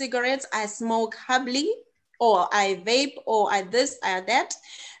smoke cigarettes, I smoke hubbly, or I vape, or I this, I that.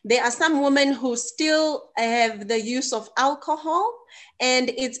 There are some women who still have the use of alcohol,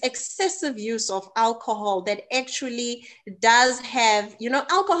 and it's excessive use of alcohol that actually does have,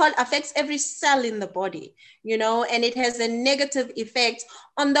 alcohol affects every cell in the body, and it has a negative effect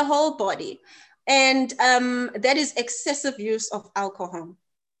on the whole body. And that is excessive use of alcohol.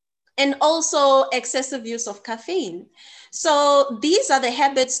 and also excessive use of caffeine. So these are the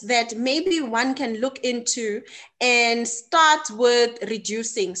habits that maybe one can look into and start with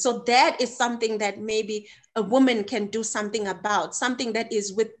reducing. So that is something that maybe a woman can do something about, something that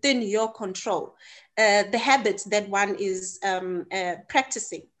is within your control, the habits that one is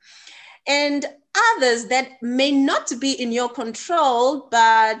practicing. And others that may not be in your control,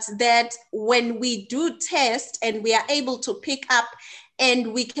 but that when we do test and we are able to pick up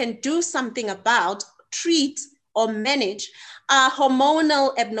and we can do something about, treat or manage, are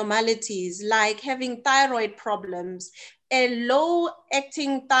hormonal abnormalities like having thyroid problems. A low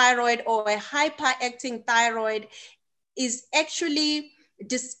acting thyroid or a hyperacting thyroid is actually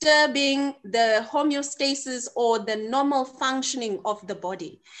disturbing the homeostasis or the normal functioning of the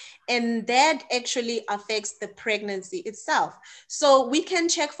body. And that actually affects the pregnancy itself. So we can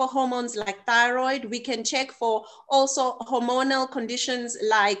check for hormones like thyroid. We can check for also hormonal conditions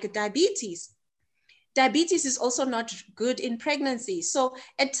like diabetes. Diabetes is also not good in pregnancy. So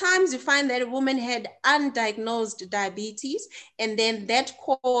at times you find that a woman had undiagnosed diabetes, and then that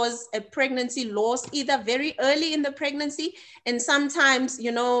caused a pregnancy loss either very early in the pregnancy, and sometimes,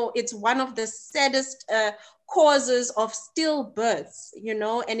 you know, it's one of the saddest causes of stillbirths, you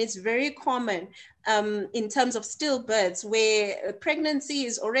know, and it's very common in terms of stillbirths where pregnancy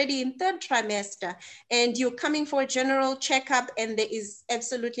is already in third trimester and you're coming for a general checkup and there is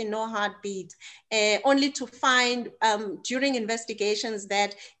absolutely no heartbeat, only to find during investigations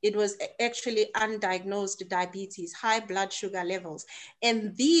that it was actually undiagnosed diabetes, high blood sugar levels.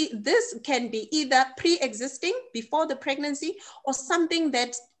 And this can be either pre-existing before the pregnancy or something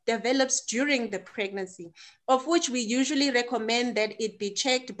that develops during the pregnancy, of which we usually recommend that it be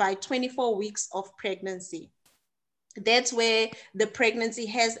checked by 24 weeks of pregnancy. That's where the pregnancy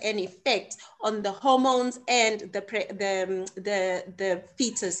has an effect on the hormones and the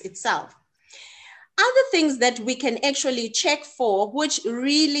fetus itself. Other things that we can actually check for, which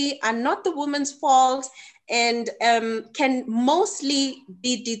really are not the woman's fault and can mostly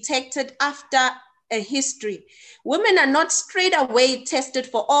be detected after a history. Women are not straight away tested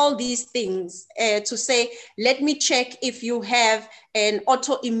for all these things to say, let me check if you have an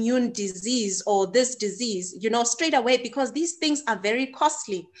autoimmune disease or this disease, you know, straight away, because these things are very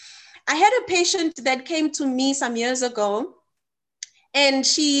costly. I had a patient that came to me some years ago, and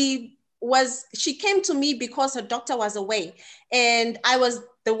she came to me because her doctor was away and I was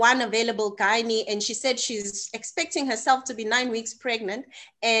the one available gynae, and she said she's expecting herself to be 9 weeks pregnant,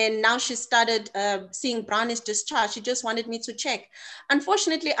 and now she started seeing brownish discharge. She just wanted me to check.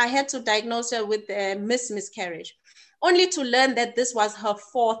 Unfortunately, I had to diagnose her with a miscarriage, only to learn that this was her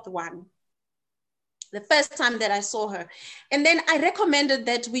fourth one, the first time that I saw her. And then I recommended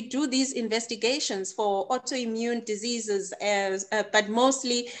that we do these investigations for autoimmune diseases, but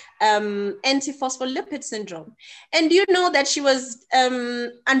mostly antiphospholipid syndrome. And you know that she was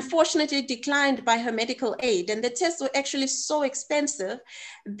unfortunately declined by her medical aid. And the tests were actually so expensive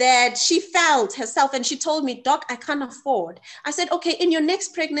that she felt herself, and she told me, Doc, I can't afford. I said, okay, in your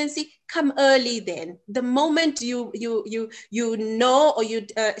next pregnancy, come early then. The moment you know or you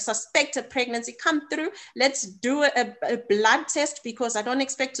suspect a pregnancy, come through. Let's do a blood test, because I don't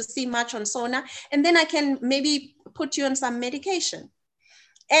expect to see much on Sona. And then I can maybe put you on some medication.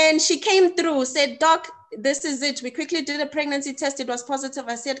 And she came through, said, Doc, this is it. We quickly did a pregnancy test. It was positive.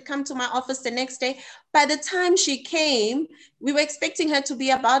 I said, come to my office the next day. By the time she came, we were expecting her to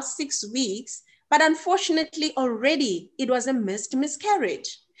be about 6 weeks. But unfortunately, already it was a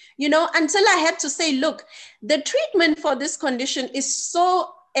miscarriage. You know, until I had to say, look, the treatment for this condition is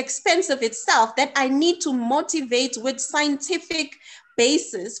so expensive itself that I need to motivate with scientific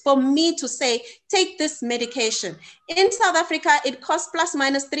basis for me to say, take this medication. In South Africa, it costs plus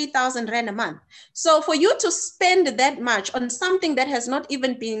minus 3,000 Rand a month. So for you to spend that much on something that has not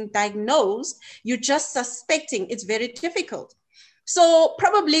even been diagnosed, you're just suspecting, it's very difficult. So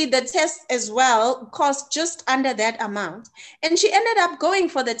probably the test as well cost just under that amount. And she ended up going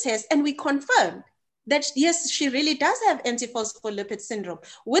for the test, and we confirmed that yes, she really does have antiphospholipid syndrome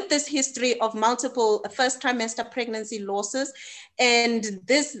with this history of multiple first trimester pregnancy losses. And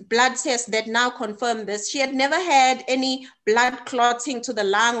this blood test that now confirmed this, she had never had any blood clotting to the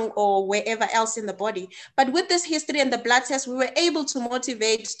lung or wherever else in the body. But with this history and the blood test, we were able to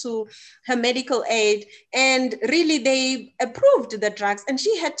motivate to her medical aid, and really they approved the drugs, and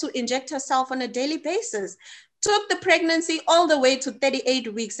she had to inject herself on a daily basis. Took the pregnancy all the way to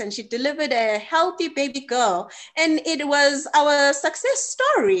 38 weeks, and she delivered a healthy baby girl. And it was our success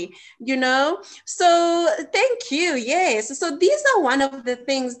story, you know? So thank you, yes. So these are one of the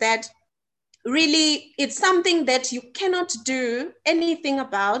things that really, it's something that you cannot do anything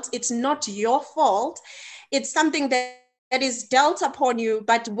about. It's not your fault. It's something that is dealt upon you,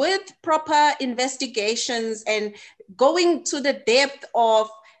 but with proper investigations and going to the depth of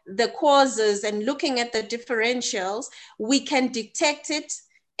the causes and looking at the differentials, we can detect it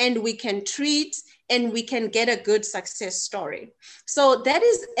and we can treat and we can get a good success story. So that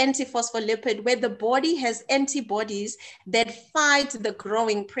is antiphospholipid, where the body has antibodies that fight the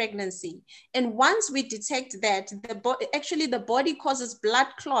growing pregnancy. And once we detect that, the body causes blood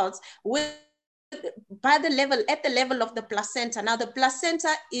clots at the level of the placenta. Now the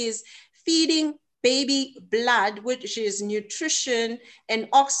placenta is feeding baby blood, which is nutrition and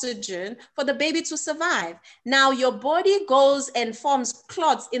oxygen for the baby to survive. Now your body goes and forms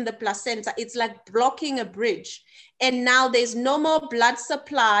clots in the placenta. It's like blocking a bridge. And now there's no more blood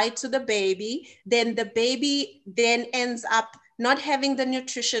supply to the baby. Then the baby then ends up not having the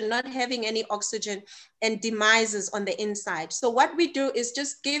nutrition, not having any oxygen, and demises on the inside. So what we do is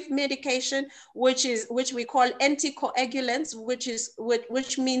just give medication, which we call anticoagulants,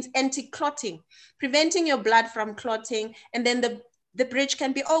 which means anti-clotting, preventing your blood from clotting, and then the bridge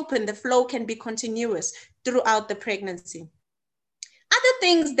can be open, the flow can be continuous throughout the pregnancy. Other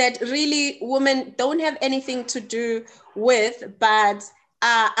things that really women don't have anything to do with, but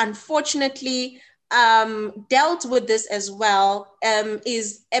unfortunately dealt with this as well,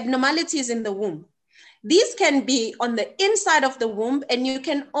 is abnormalities in the womb. These can be on the inside of the womb, and you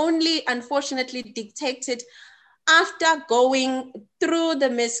can only unfortunately detect it after going through the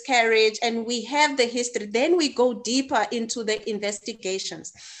miscarriage and we have the history. Then we go deeper into the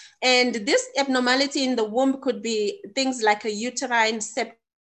investigations. And this abnormality in the womb could be things like a uterine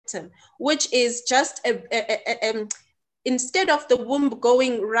septum, which is just instead of the womb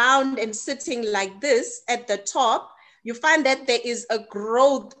going round and sitting like this at the top, you find that there is a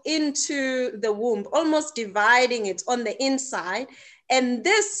growth into the womb, almost dividing it on the inside. And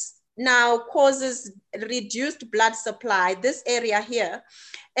this now causes reduced blood supply, this area here.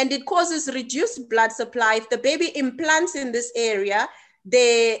 And it causes reduced blood supply. If the baby implants in this area,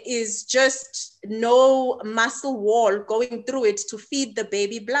 there is just no muscle wall going through it to feed the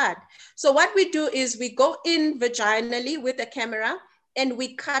baby blood. So what we do is we go in vaginally with a camera and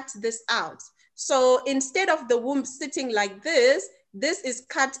we cut this out. So instead of the womb sitting like this is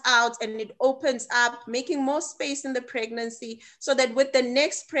cut out and it opens up, making more space in the pregnancy so that with the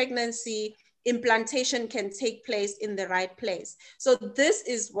next pregnancy, implantation can take place in the right place. So this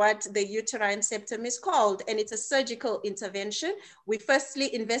is what the uterine septum is called, and it's a surgical intervention. We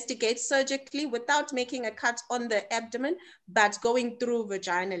firstly investigate surgically without making a cut on the abdomen, but going through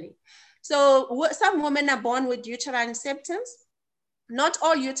vaginally. So some women are born with uterine septums. Not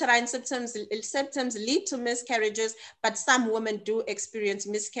all uterine septums lead to miscarriages, but some women do experience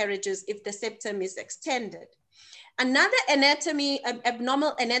miscarriages if the septum is extended. Another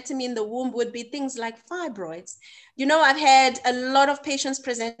abnormal anatomy in the womb would be things like fibroids. You know, I've had a lot of patients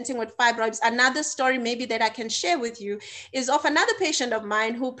presenting with fibroids. Another story maybe that I can share with you is of another patient of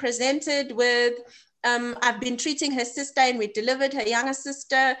mine who presented with, I've been treating her sister and we delivered her younger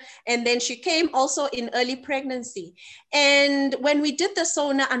sister. And then she came also in early pregnancy. And when we did the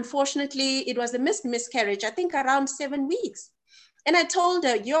Sona, unfortunately, it was a miscarriage, I think around 7 weeks. And I told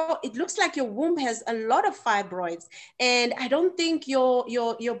her, it looks like your womb has a lot of fibroids, and I don't think your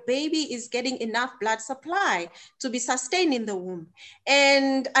baby is getting enough blood supply to be sustained in the womb.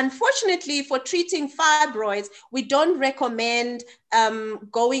 And unfortunately, for treating fibroids, we don't recommend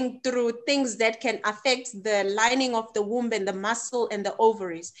going through things that can affect the lining of the womb and the muscle and the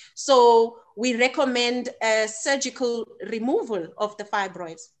ovaries. So we recommend a surgical removal of the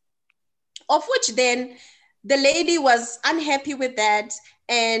fibroids, of which then the lady was unhappy with that,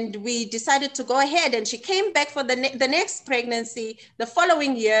 and we decided to go ahead, and she came back for the next pregnancy the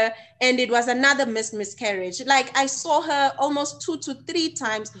following year, and it was another miscarriage. Like, I saw her almost 2 to 3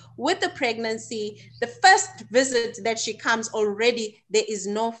 times with the pregnancy. The first visit that she comes, already there is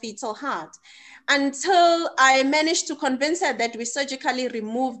no fetal heart, until I managed to convince her that we surgically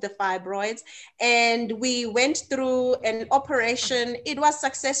removed the fibroids, and we went through an operation. It was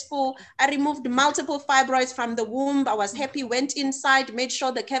successful. I removed multiple fibroids from the womb. I was happy, went inside, made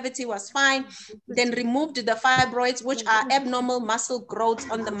sure the cavity was fine, then removed the fibroids, which are abnormal muscle growths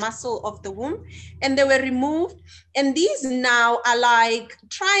on the muscle of the womb, and they were removed. And these now are like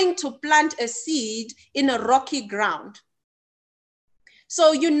trying to plant a seed in a rocky ground.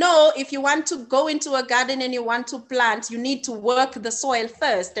 So, you know, if you want to go into a garden and you want to plant, you need to work the soil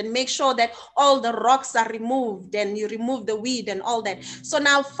first and make sure that all the rocks are removed and you remove the weed and all that. So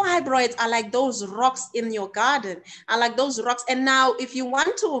now fibroids are like those rocks in your garden, are like those rocks. And now if you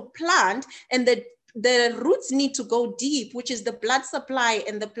want to plant and the roots need to go deep, which is the blood supply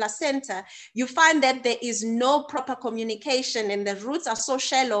and the placenta, you find that there is no proper communication and the roots are so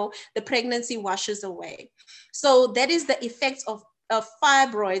shallow, the pregnancy washes away. So that is the effects of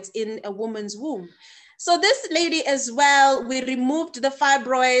fibroids in a woman's womb. So this lady as well, we removed the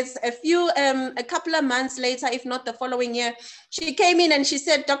fibroids a couple of months later, if not the following year. She came in and she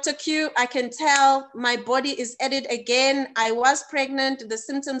said, Dr. Q, I can tell my body is at it again. I was pregnant, the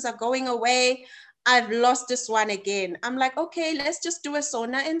symptoms are going away. I've lost this one again. I'm like, okay, let's just do a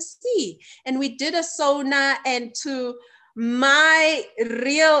sauna and see. And we did a sauna, and to my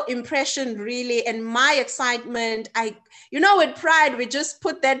real impression really and my excitement, you know, with pride, we just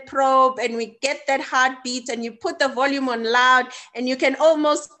put that probe and we get that heartbeat and you put the volume on loud and you can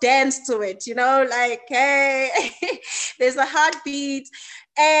almost dance to it, you know, like, hey, there's a heartbeat.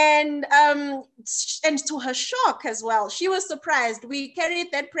 And to her shock as well, she was surprised. We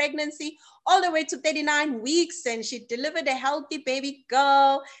carried that pregnancy all the way to 39 weeks and she delivered a healthy baby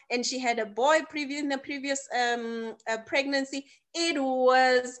girl, and she had a boy in the previous pregnancy. It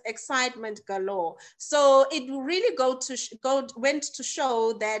was excitement galore. So it really went to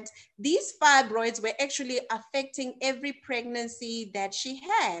show that these fibroids were actually affecting every pregnancy that she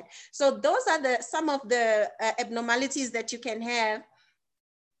had. So those are some of the abnormalities that you can have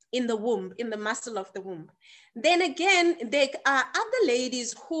in the womb, in the muscle of the womb. Then again, there are other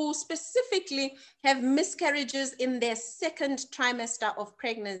ladies who specifically have miscarriages in their second trimester of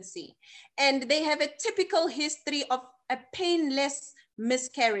pregnancy. And they have a typical history of a painless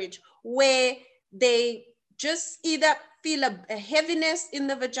miscarriage where they just either feel a heaviness in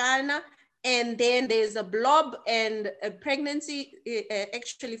the vagina, and then there's a blob and a pregnancy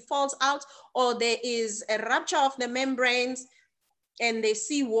actually falls out, or there is a rupture of the membranes and they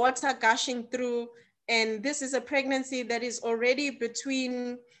see water gushing through. And this is a pregnancy that is already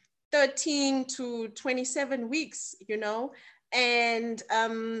between 13 to 27 weeks, you know, and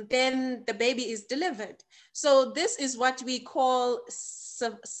then the baby is delivered. So this is what we call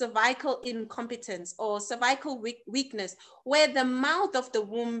cervical incompetence or cervical weakness, where the mouth of the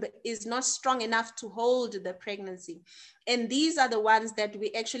womb is not strong enough to hold the pregnancy. And these are the ones that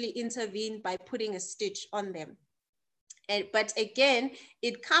we actually intervene by putting a stitch on them. But again,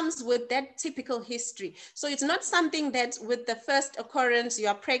 it comes with that typical history. So it's not something that with the first occurrence, you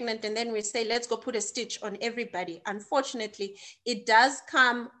are pregnant and then we say, let's go put a stitch on everybody. Unfortunately, it does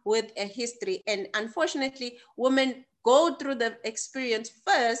come with a history. And unfortunately, women go through the experience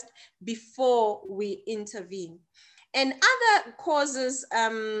first before we intervene. And other causes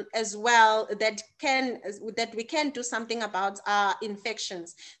as well that we can do something about are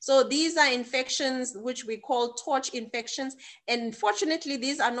infections. So these are infections which we call torch infections. And fortunately,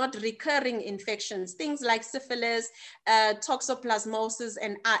 these are not recurring infections. Things like syphilis, toxoplasmosis,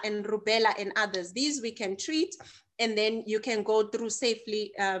 and rubella and others. These we can treat, and then you can go through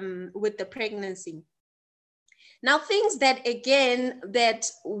safely with the pregnancy. Now, things that, again, that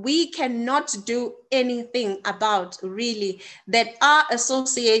we cannot do anything about really, that are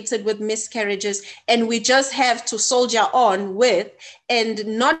associated with miscarriages, and we just have to soldier on with, and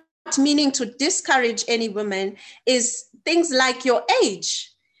not meaning to discourage any woman, is things like your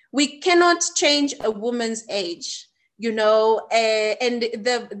age. We cannot change a woman's age. You know, and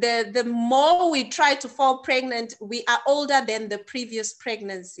the more we try to fall pregnant, we are older than the previous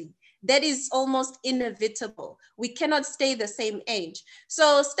pregnancy. That is almost inevitable. We cannot stay the same age.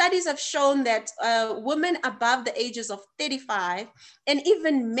 So studies have shown that women above the ages of 35, and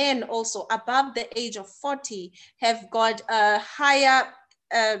even men also above the age of 40, have got higher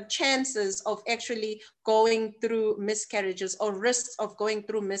chances of actually going through miscarriages, or risks of going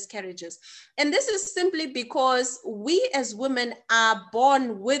through miscarriages. And this is simply because we as women are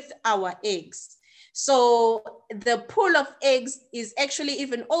born with our eggs. So the pool of eggs is actually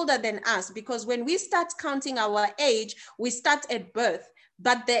even older than us, because when we start counting our age, we start at birth,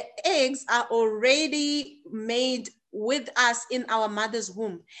 but the eggs are already made with us in our mother's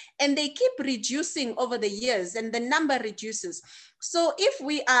womb, and they keep reducing over the years, and the number reduces. So if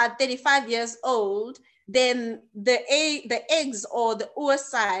we are 35 years old, then the eggs or the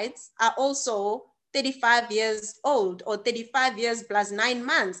oocytes are also 35 years old, or 35 years plus 9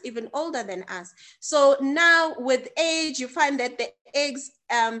 months, even older than us. So now with age, you find that the eggs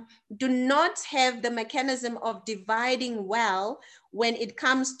do not have the mechanism of dividing well when it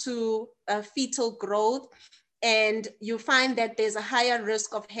comes to fetal growth. and you find that there's a higher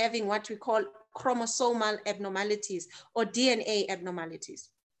risk of having what we call chromosomal abnormalities or DNA abnormalities.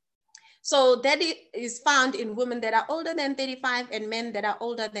 So that is found in women that are older than 35 and men that are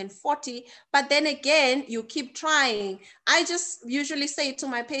older than 40. But then again, you keep trying. I just usually say to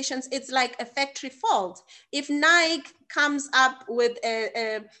my patients, it's like a factory fault. If Nike comes up with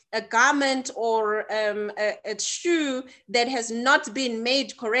a garment or a shoe that has not been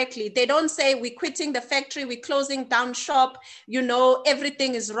made correctly, they don't say we're quitting the factory, we're closing down shop, you know,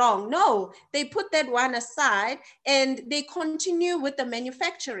 everything is wrong. No, they put that one aside and they continue with the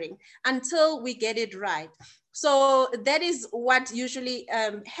manufacturing until we get it right. So that is what usually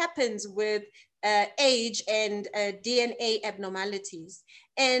happens with age and DNA abnormalities.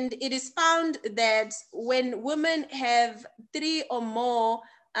 And it is found that when women have 3 or more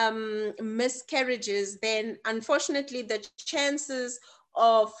miscarriages, then unfortunately the chances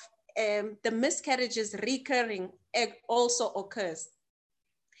of the miscarriages recurring also occurs.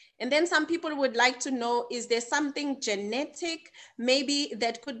 And then some people would like to know, is there something genetic maybe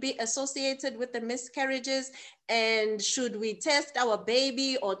that could be associated with the miscarriages? And should we test our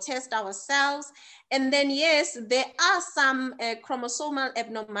baby or test ourselves? And then yes, there are some chromosomal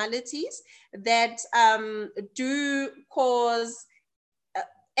abnormalities that do cause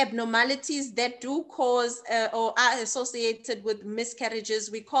abnormalities that do cause or are associated with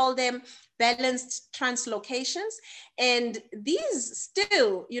miscarriages. We call them balanced translocations. And these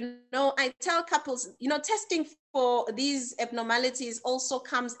still, you know, I tell couples, you know, testing for these abnormalities also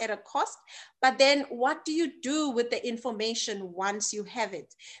comes at a cost. But then what do you do with the information once you have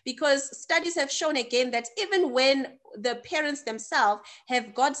it? Because studies have shown again that even when the parents themselves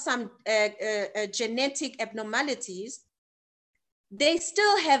have got some genetic abnormalities, they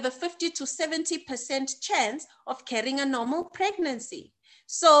still have a 50 to 70% chance of carrying a normal pregnancy.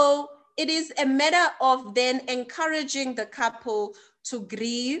 So it is a matter of then encouraging the couple to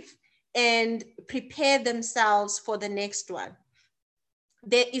grieve and prepare themselves for the next one.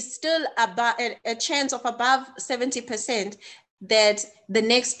 There is still about a chance of above 70% that the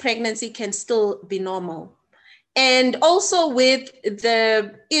next pregnancy can still be normal. And also with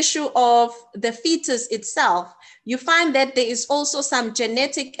the issue of the fetus itself, you find that there is also some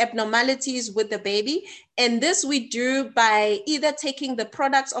genetic abnormalities with the baby. And this we do by either taking the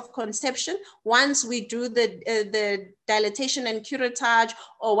products of conception, once we do the dilatation and curettage,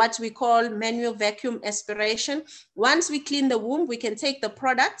 or what we call manual vacuum aspiration. Once we clean the womb, we can take the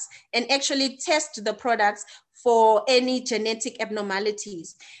products and actually test the products for any genetic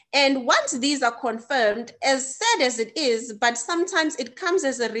abnormalities. And once these are confirmed, as sad as it is, but sometimes it comes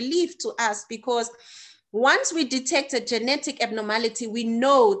as a relief to us, because once we detect a genetic abnormality, we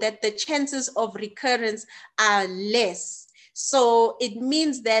know that the chances of recurrence are less. So it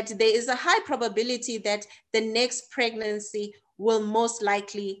means that there is a high probability that the next pregnancy will most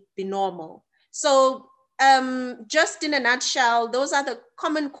likely be normal. So just in a nutshell, those are the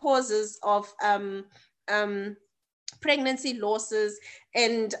common causes of pregnancy losses.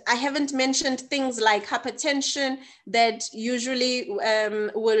 And I haven't mentioned things like hypertension that usually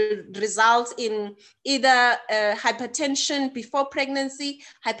will result in either hypertension before pregnancy,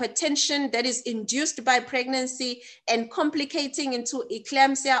 hypertension that is induced by pregnancy and complicating into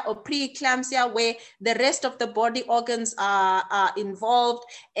eclampsia or preeclampsia, where the rest of the body organs are involved.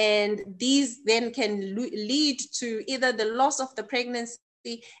 And these then can lead to either the loss of the pregnancy,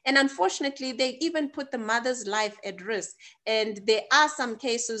 and unfortunately, they even put the mother's life at risk. And there are some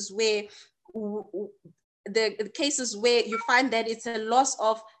cases where you find that it's a loss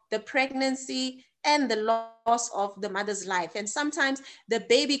of the pregnancy and the loss of the mother's life. And sometimes the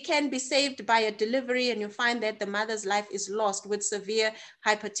baby can be saved by a delivery, and you find that the mother's life is lost with severe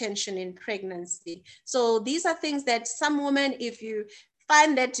hypertension in pregnancy. So these are things that some women, if you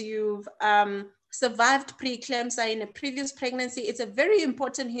find that you've survived preeclampsia in a previous pregnancy, it's a very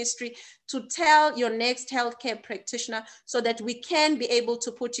important history to tell your next healthcare practitioner so that we can be able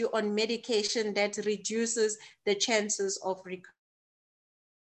to put you on medication that reduces the chances of recurrence.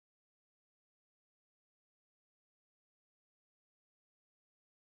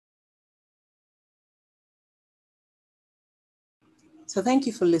 So thank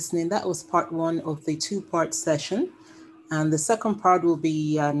you for listening. That was part 1 of the 2-part session. And the second part will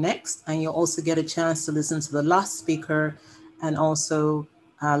be next. And you'll also get a chance to listen to the last speaker and also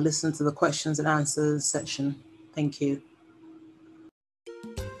listen to the questions and answers section. Thank you.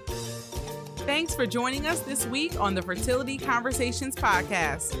 Thanks for joining us this week on the Fertility Conversations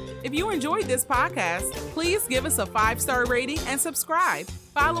podcast. If you enjoyed this podcast, please give us a 5-star rating and subscribe.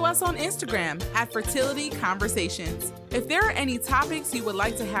 Follow us on Instagram at Fertility Conversations. If there are any topics you would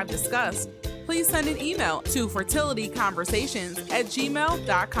like to have discussed, please send an email to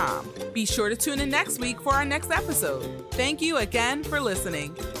fertilityconversations@gmail.com. Be sure to tune in next week for our next episode. Thank you again for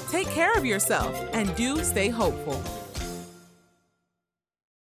listening. Take care of yourself and do stay hopeful.